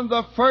upon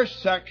the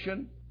first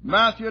section,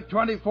 Matthew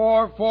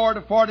 24:4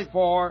 to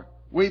 44,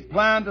 we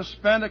plan to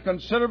spend a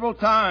considerable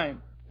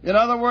time. In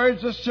other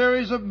words, a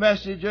series of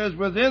messages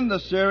within the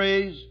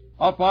series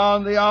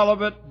upon the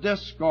Olivet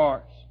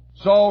Discourse.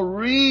 So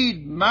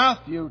read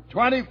Matthew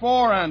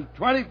 24 and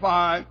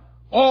 25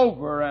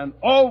 over and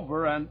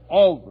over and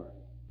over.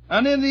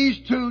 And in these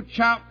two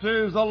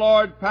chapters, the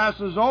Lord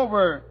passes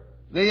over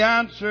the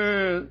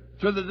answer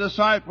to the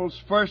disciples'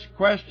 first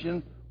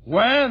question,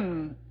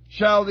 when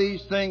shall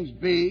these things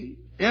be?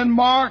 In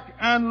Mark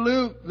and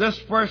Luke, this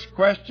first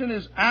question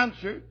is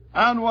answered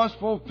and was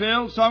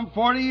fulfilled some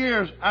 40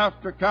 years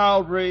after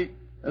Calvary,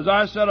 as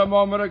I said a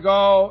moment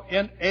ago,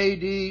 in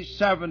AD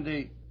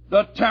 70.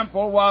 The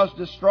temple was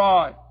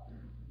destroyed.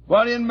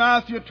 But in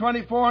Matthew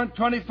 24 and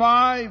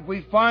 25,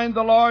 we find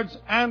the Lord's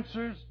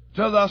answers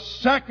to the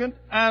second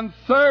and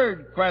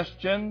third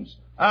questions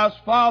as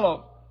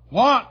follows.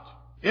 What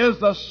is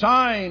the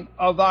sign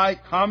of thy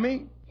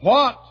coming?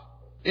 What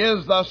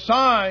is the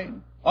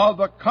sign of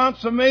the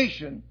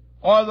consummation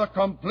or the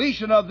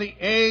completion of the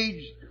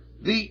age,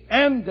 the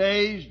end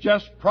days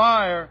just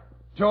prior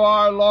to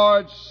our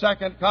Lord's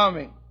second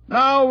coming?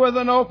 Now, with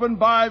an open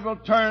Bible,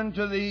 turn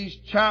to these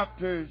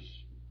chapters.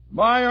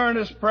 My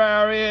earnest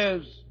prayer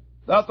is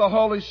that the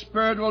Holy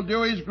Spirit will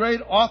do His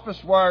great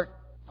office work.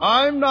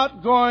 I'm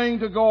not going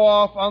to go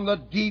off on the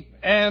deep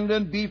end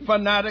and be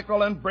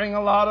fanatical and bring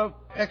a lot of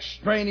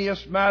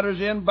extraneous matters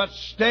in, but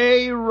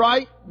stay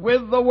right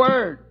with the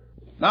Word.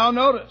 Now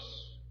notice,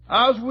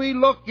 as we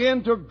look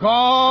into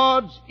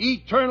God's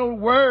eternal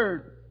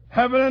Word,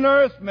 heaven and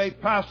earth may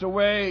pass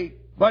away,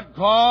 but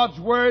God's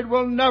Word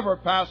will never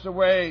pass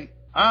away.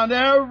 And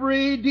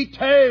every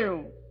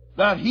detail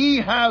that He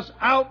has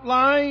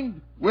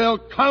outlined will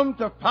come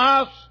to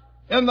pass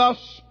in the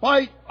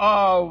spite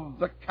of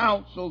the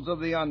counsels of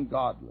the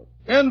ungodly.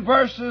 In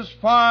verses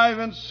 5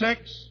 and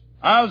 6,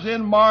 as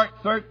in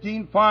Mark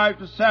 13:5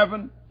 to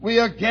 7, we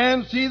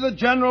again see the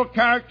general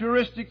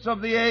characteristics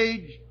of the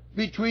age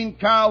between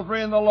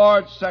Calvary and the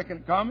Lord's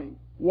second coming.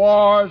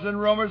 Wars and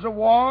rumors of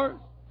wars.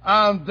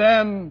 And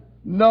then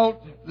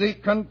note the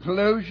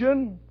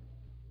conclusion.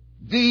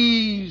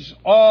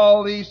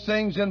 All these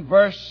things in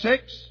verse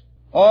 6,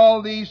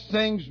 all these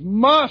things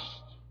must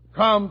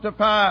come to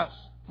pass,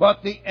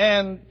 but the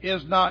end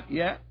is not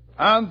yet.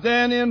 And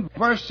then in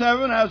verse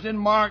 7, as in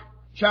Mark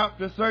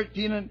chapter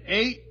 13 and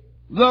 8,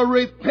 the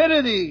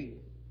rapidity,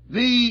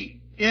 the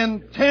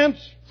intense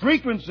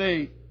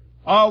frequency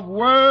of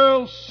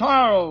world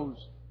sorrows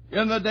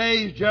in the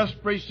days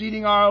just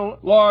preceding our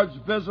Lord's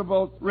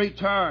visible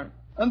return.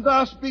 And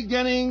thus,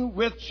 beginning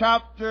with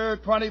chapter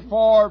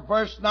 24,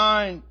 verse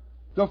 9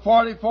 to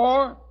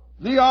 44,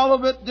 the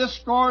Olivet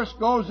Discourse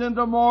goes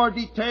into more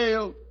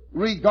detail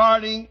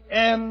regarding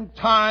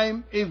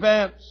end-time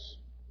events.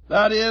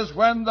 That is,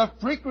 when the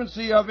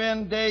frequency of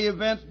end-day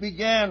events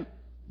began,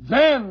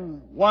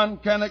 then one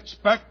can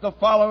expect the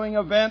following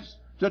events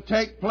to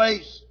take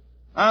place,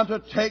 and to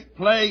take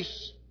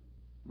place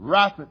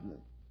rapidly.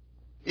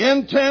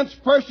 Intense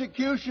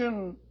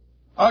persecution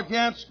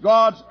against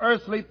God's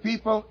earthly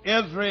people,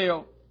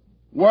 Israel.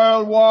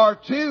 World War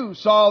II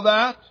saw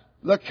that.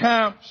 The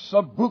camps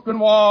of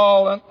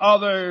Buchenwald and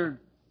other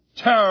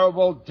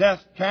terrible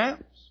death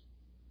camps.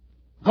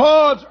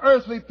 God's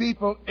earthly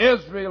people,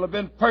 Israel, have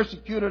been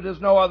persecuted as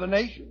no other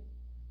nation.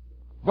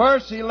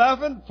 Verse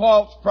 11,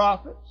 false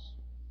prophets.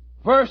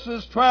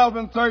 Verses 12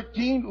 and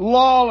 13,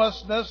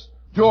 lawlessness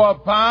to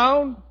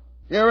abound.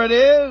 Here it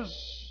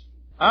is.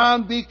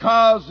 And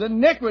because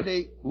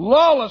iniquity,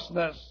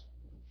 lawlessness,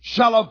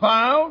 shall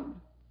abound,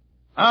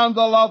 and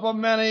the love of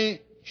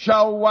many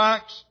shall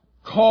wax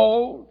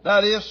cold,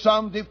 that is,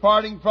 some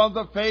departing from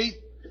the faith,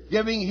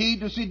 giving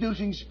heed to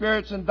seducing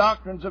spirits and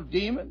doctrines of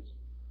demons.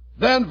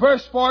 Then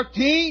verse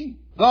 14,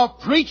 the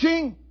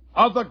preaching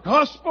of the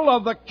gospel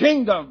of the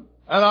kingdom.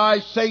 And I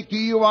say to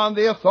you on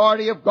the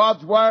authority of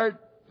God's word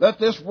that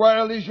this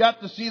world is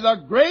yet to see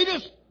the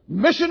greatest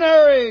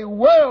missionary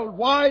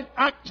worldwide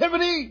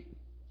activity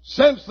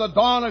since the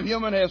dawn of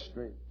human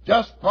history.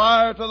 Just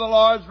prior to the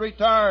Lord's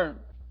return,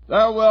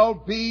 there will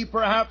be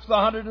perhaps the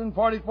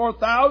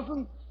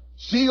 144,000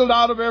 sealed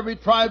out of every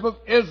tribe of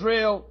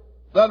Israel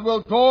that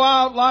will go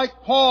out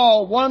like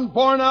Paul, one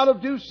born out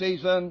of due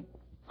season,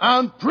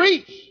 and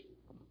preach,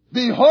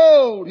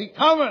 behold, he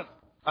cometh,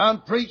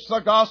 and preach the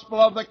gospel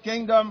of the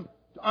kingdom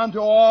unto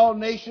all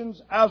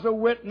nations as a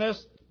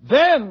witness.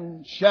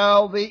 Then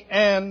shall the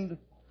end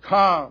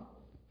come.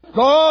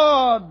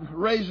 God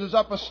raises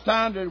up a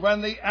standard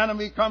when the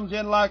enemy comes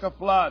in like a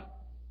flood.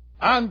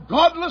 And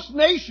godless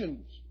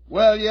nations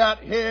will yet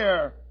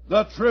hear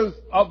the truth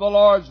of the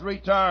Lord's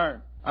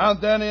return.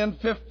 And then in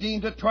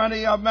 15 to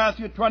 20 of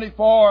Matthew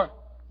 24,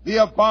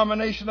 the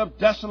abomination of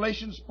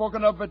desolation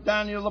spoken of by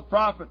Daniel the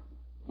prophet.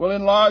 We'll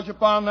enlarge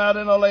upon that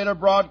in a later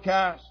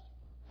broadcast.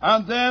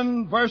 And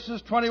then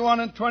verses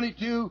 21 and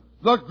 22,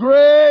 the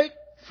great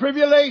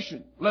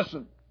tribulation.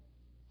 Listen.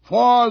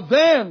 For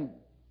then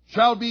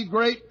shall be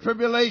great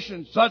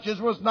tribulation, such as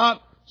was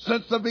not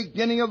since the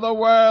beginning of the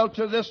world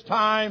to this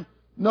time,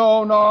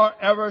 no, nor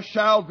ever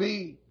shall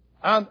be.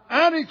 And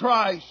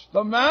Antichrist,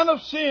 the man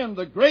of sin,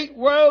 the great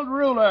world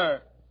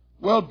ruler,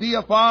 will be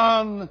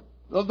upon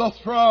the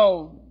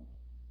throne,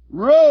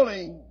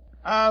 ruling.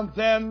 And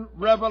then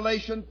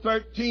Revelation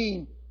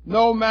 13,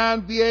 no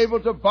man be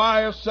able to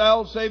buy or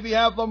sell, save he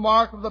have the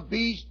mark of the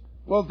beast,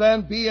 will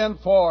then be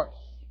enforced.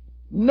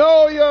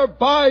 Know your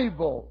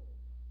Bible.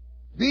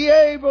 Be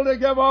able to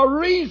give a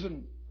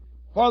reason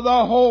for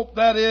the hope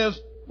that is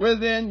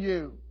within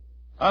you.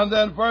 And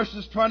then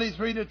verses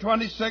 23 to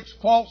 26,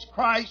 false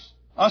Christ,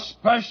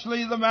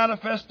 especially the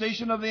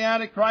manifestation of the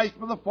Antichrist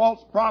with the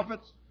false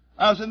prophets,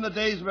 as in the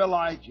days of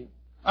Elijah.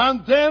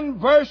 And then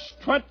verse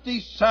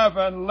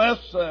 27,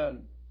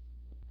 listen.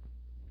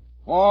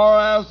 For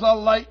as the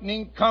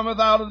lightning cometh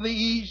out of the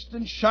east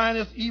and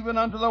shineth even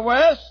unto the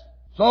west,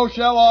 so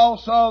shall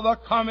also the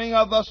coming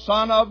of the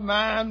Son of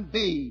Man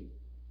be.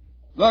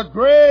 The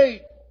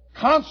great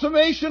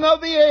consummation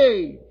of the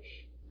age,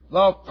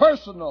 the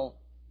personal,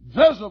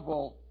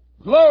 visible,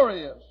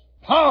 glorious,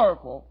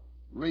 powerful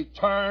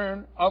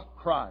return of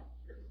Christ.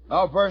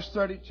 Now, verse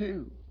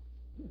 32.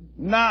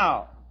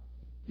 Now,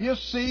 you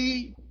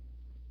see,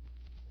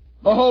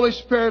 the Holy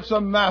Spirit's a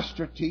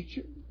master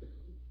teacher.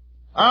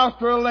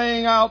 After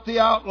laying out the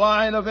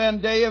outline of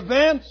end-day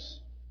events,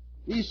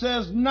 he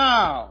says,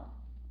 now,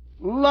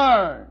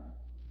 learn.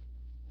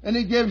 And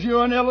he gives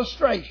you an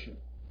illustration.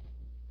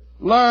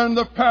 Learn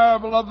the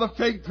parable of the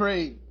fig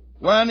tree.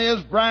 When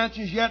his branch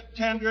is yet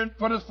tender and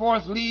putteth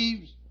forth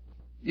leaves,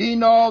 ye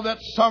know that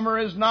summer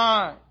is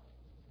nigh.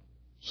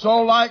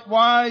 So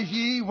likewise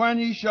ye, when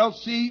ye shall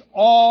see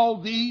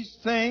all these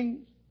things,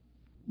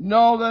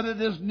 know that it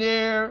is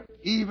near,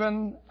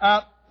 even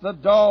at the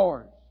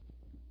doors.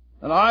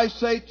 And I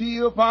say to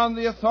you upon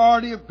the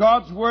authority of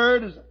God's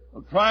Word, as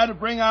I'll try to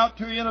bring out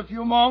to you in a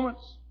few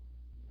moments,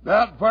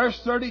 that verse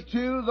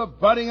 32, the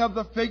budding of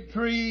the fig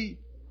tree,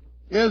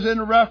 is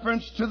in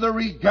reference to the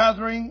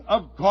regathering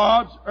of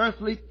God's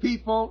earthly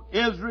people,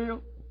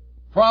 Israel,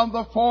 from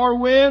the four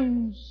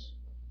winds,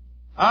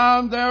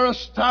 and their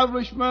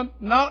establishment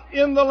not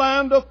in the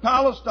land of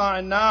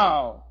Palestine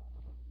now.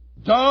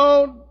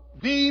 Don't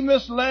be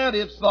misled.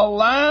 It's the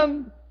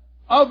land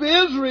of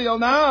Israel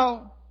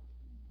now.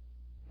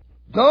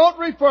 Don't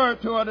refer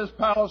to it as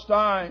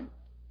Palestine.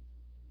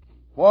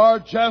 For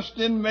just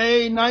in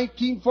May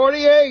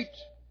 1948,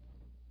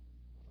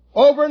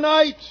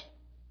 overnight,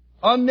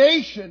 a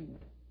nation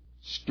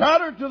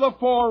scattered to the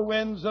four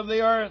winds of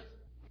the earth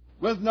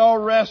with no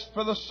rest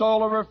for the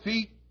sole of her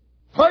feet,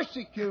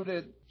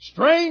 persecuted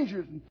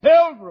strangers and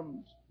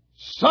pilgrims,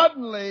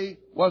 suddenly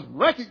was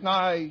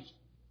recognized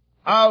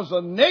as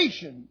a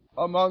nation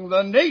among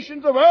the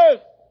nations of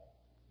earth.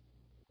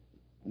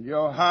 And you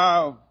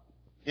have,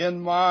 in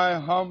my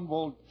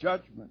humble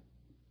judgment,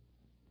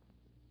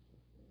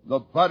 the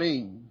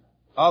budding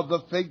of the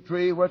fig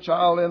tree, which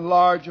I'll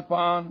enlarge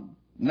upon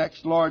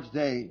next Lord's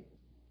Day.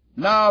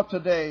 Now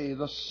today,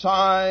 the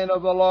sign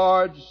of the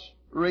Lord's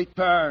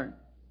return.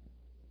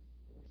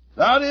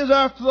 That is,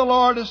 after the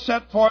Lord has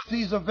set forth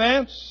these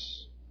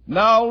events,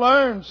 now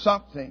learn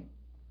something.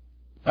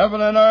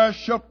 Heaven and earth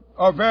shall,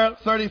 or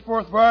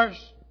 34th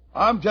verse,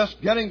 I'm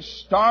just getting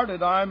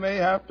started. I may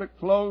have to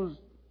close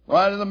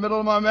right in the middle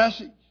of my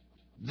message.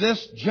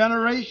 This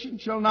generation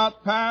shall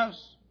not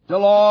pass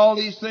till all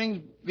these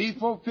things be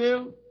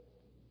fulfilled.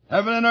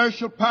 Heaven and earth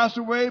shall pass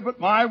away, but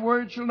my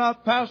word shall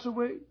not pass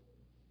away.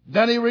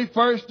 Then he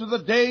refers to the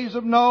days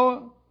of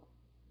Noah,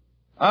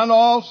 and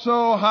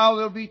also how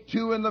there'll be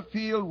two in the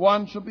field,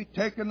 one shall be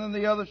taken and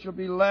the other shall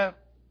be left.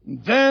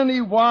 And then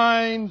he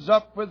winds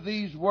up with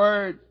these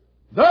words,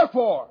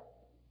 therefore,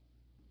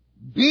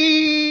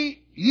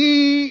 be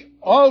ye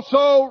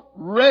also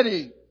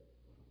ready,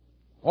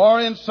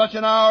 for in such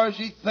an hour as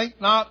ye think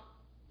not,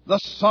 the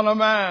Son of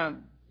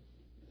Man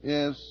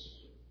is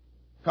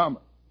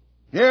coming.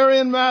 Here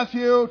in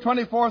Matthew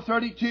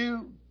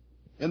 24:32,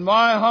 in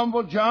my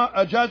humble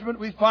judgment,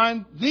 we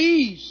find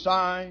the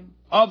sign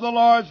of the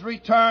Lord's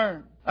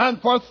return.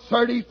 And for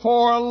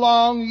 34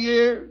 long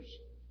years,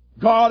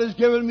 God has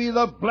given me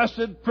the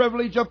blessed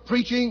privilege of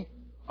preaching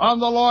on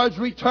the Lord's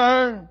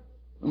return.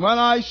 And when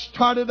I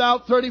started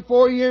out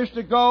 34 years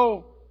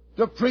ago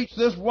to preach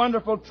this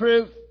wonderful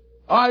truth,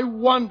 I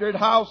wondered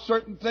how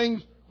certain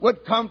things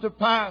would come to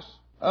pass.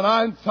 And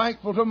I'm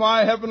thankful to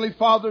my Heavenly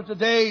Father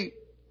today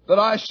that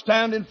I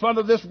stand in front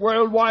of this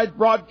worldwide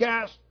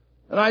broadcast,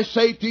 and I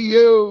say to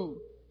you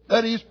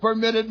that He's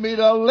permitted me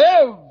to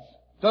live,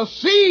 to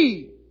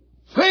see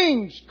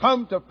things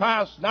come to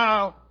pass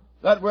now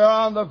that we're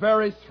on the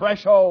very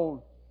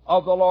threshold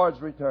of the Lord's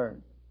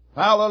return.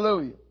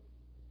 Hallelujah.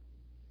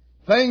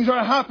 Things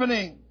are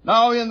happening.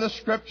 Now in the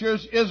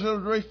Scriptures, Israel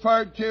is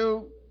referred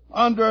to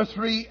under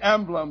 3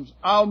 emblems.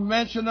 I'll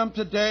mention them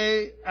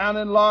today and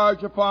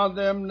enlarge upon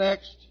them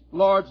next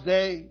Lord's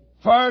Day.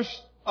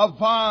 First, a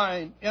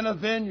vine in a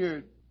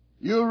vineyard.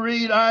 You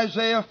read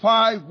Isaiah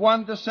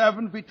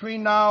 5:1-7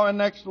 between now and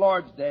next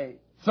Lord's Day.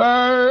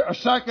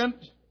 Second,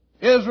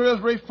 Israel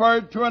is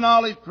referred to an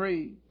olive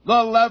tree. The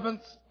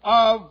 11th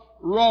of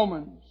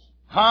Romans.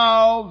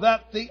 How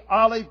that the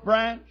olive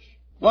branch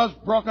was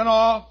broken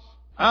off,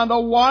 and a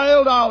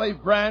wild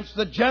olive branch,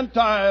 the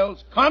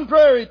Gentiles,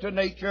 contrary to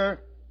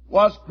nature,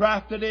 was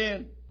grafted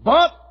in.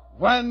 But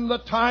when the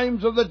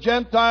times of the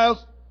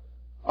Gentiles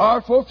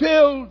are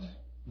fulfilled,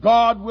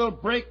 God will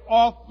break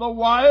off the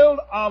wild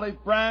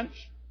olive branch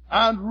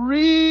and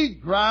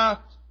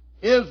regraft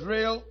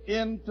Israel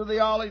into the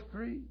olive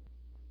tree.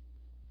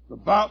 It's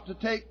about to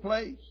take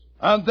place.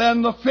 And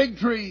then the fig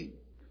tree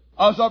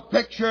as a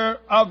picture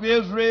of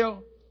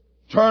Israel.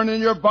 Turn in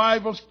your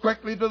Bibles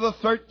quickly to the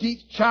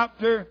 13th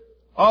chapter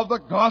of the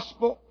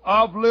Gospel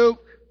of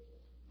Luke,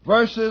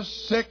 verses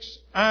 6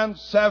 and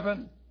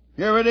 7.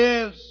 Here it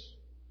is.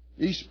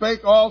 He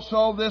spake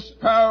also this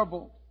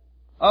parable.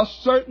 A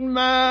certain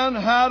man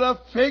had a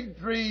fig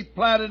tree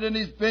planted in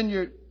his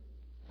vineyard,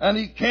 and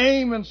he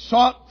came and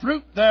sought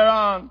fruit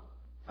thereon,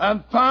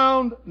 and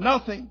found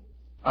nothing.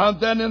 And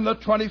then in the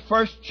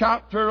 21st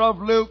chapter of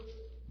Luke,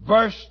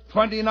 verse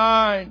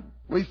 29,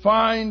 we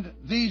find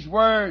these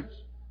words.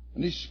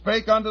 And he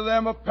spake unto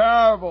them a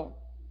parable.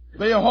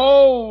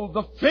 Behold,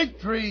 the fig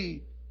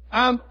tree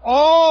and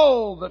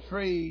all the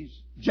trees,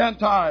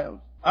 Gentiles,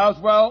 as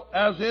well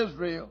as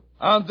Israel.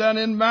 And then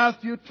in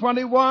Matthew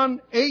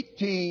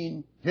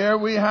 21:18, here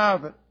we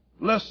have it.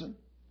 Listen.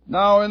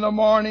 Now in the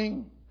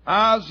morning,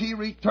 as he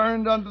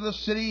returned unto the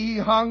city, he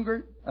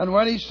hungered. And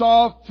when he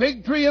saw a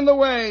fig tree in the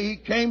way, he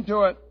came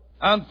to it,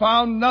 and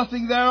found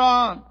nothing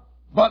thereon,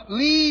 but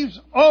leaves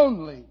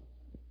only.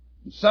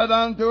 And said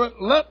unto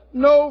it, Let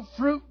no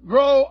fruit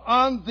grow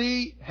on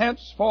thee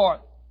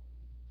henceforth.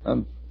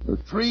 And the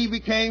tree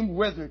became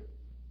withered.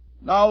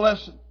 Now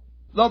listen.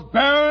 The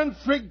barren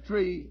fig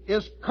tree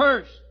is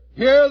cursed.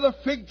 Here the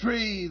fig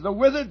tree, the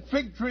withered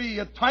fig tree,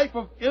 a type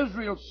of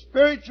Israel's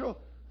spiritual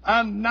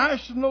and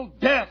national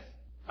death.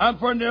 And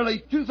for nearly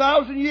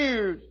 2,000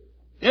 years,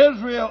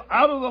 Israel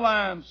out of the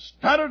land,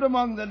 scattered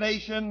among the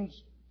nations.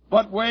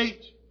 But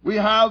wait, we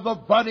have the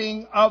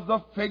budding of the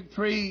fig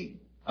tree.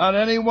 And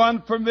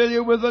anyone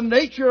familiar with the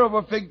nature of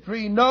a fig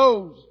tree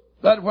knows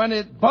that when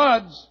it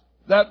buds,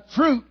 that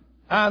fruit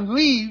and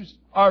leaves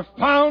are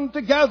found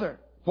together.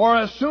 For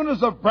as soon as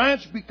the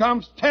branch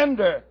becomes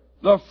tender,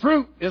 the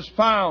fruit is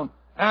found,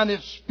 and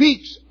it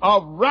speaks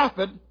of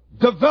rapid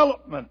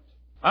development.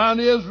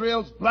 And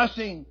Israel's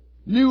blessing,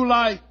 new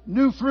life,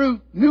 new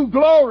fruit, new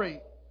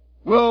glory,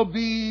 will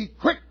be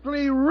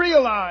quickly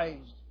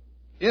realized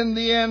in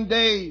the end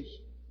days.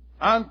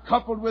 And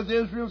coupled with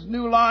Israel's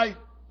new life,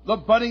 the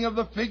budding of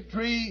the fig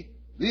tree,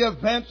 the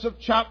events of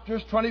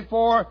chapters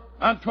 24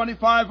 and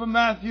 25 of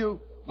Matthew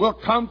will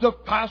come to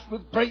pass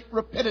with great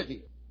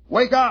rapidity.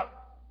 Wake up!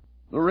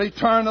 The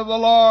return of the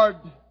Lord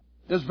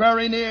is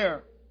very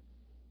near.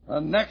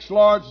 And next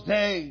Lord's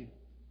Day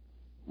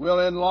will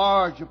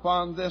enlarge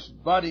upon this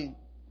budding.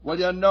 Will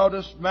you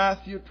notice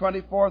Matthew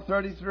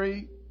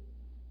 24:33?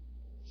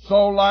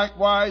 So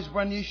likewise,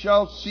 when ye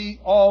shall see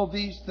all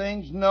these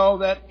things, know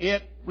that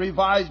it,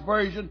 Revised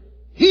Version,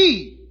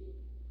 He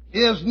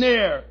is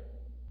near,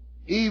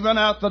 even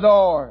at the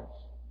doors.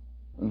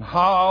 And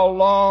how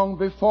long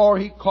before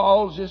He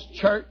calls His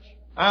church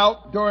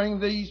out during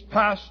these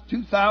past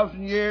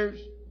 2,000 years?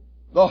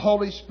 The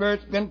Holy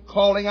Spirit's been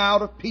calling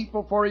out a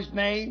people for His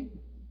name.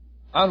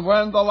 And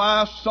when the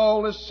last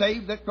soul is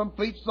saved that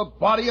completes the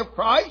body of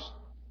Christ,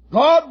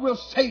 God will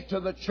say to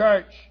the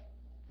church,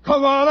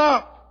 come on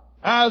up,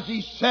 as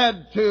He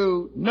said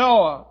to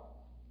Noah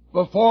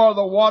before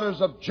the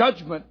waters of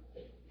judgment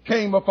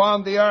came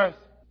upon the earth.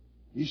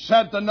 He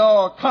said to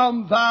Noah,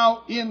 come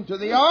thou into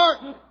the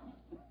ark.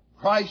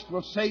 Christ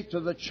will say to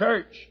the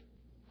church,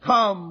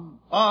 come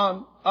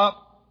on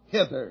up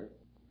hither.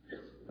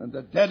 And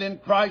the dead in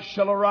Christ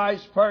shall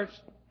arise first,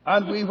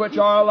 and we which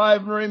are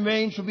alive and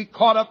remain shall be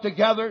caught up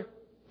together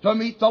to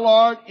meet the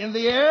Lord in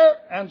the air,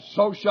 and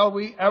so shall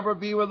we ever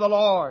be with the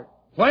Lord.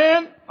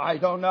 When? I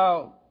don't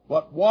know.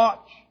 But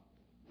watch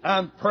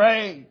and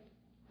pray,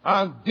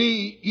 and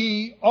be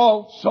ye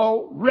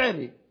also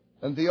ready.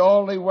 And the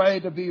only way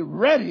to be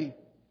ready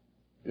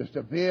is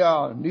to be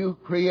a new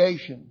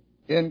creation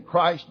in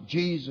Christ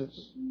Jesus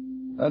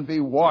and be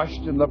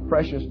washed in the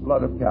precious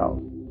blood of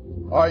Calvary.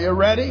 Are you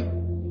ready?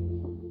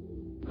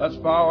 Let's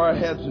bow our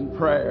heads in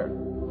prayer.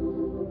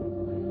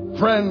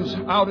 Friends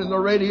out in the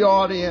radio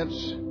audience,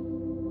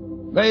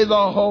 may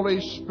the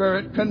Holy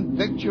Spirit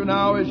convict you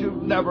now as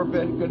you've never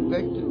been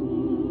convicted.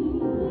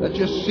 That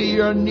you see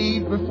your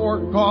need before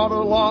God, a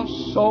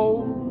lost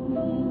soul,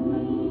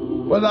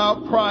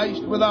 without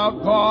Christ,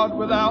 without God,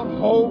 without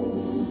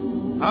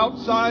hope,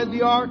 outside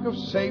the ark of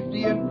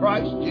safety in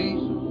Christ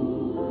Jesus.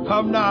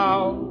 Come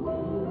now.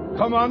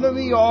 Come unto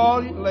me,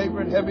 all you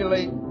labor and heavy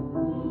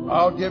laden.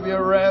 I'll give you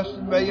rest,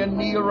 and may you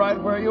kneel right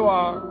where you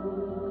are.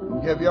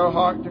 And give your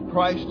heart to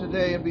Christ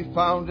today and be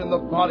found in the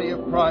body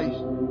of Christ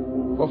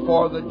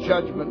before the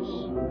judgments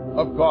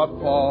of God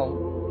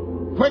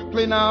fall.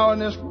 Quickly now in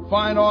this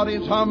fine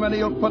audience, how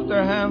many will put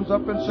their hands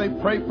up and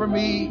say, pray for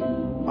me?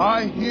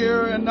 I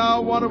hear and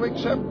now want to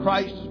accept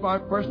Christ as my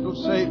personal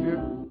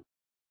Savior.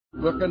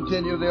 We'll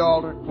continue the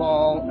altar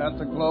call at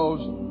the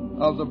close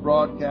of the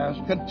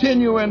broadcast.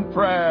 Continue in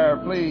prayer,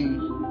 please.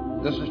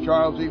 This is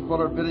Charles E.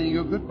 Fuller bidding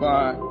you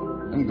goodbye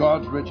and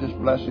God's richest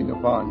blessing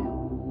upon you.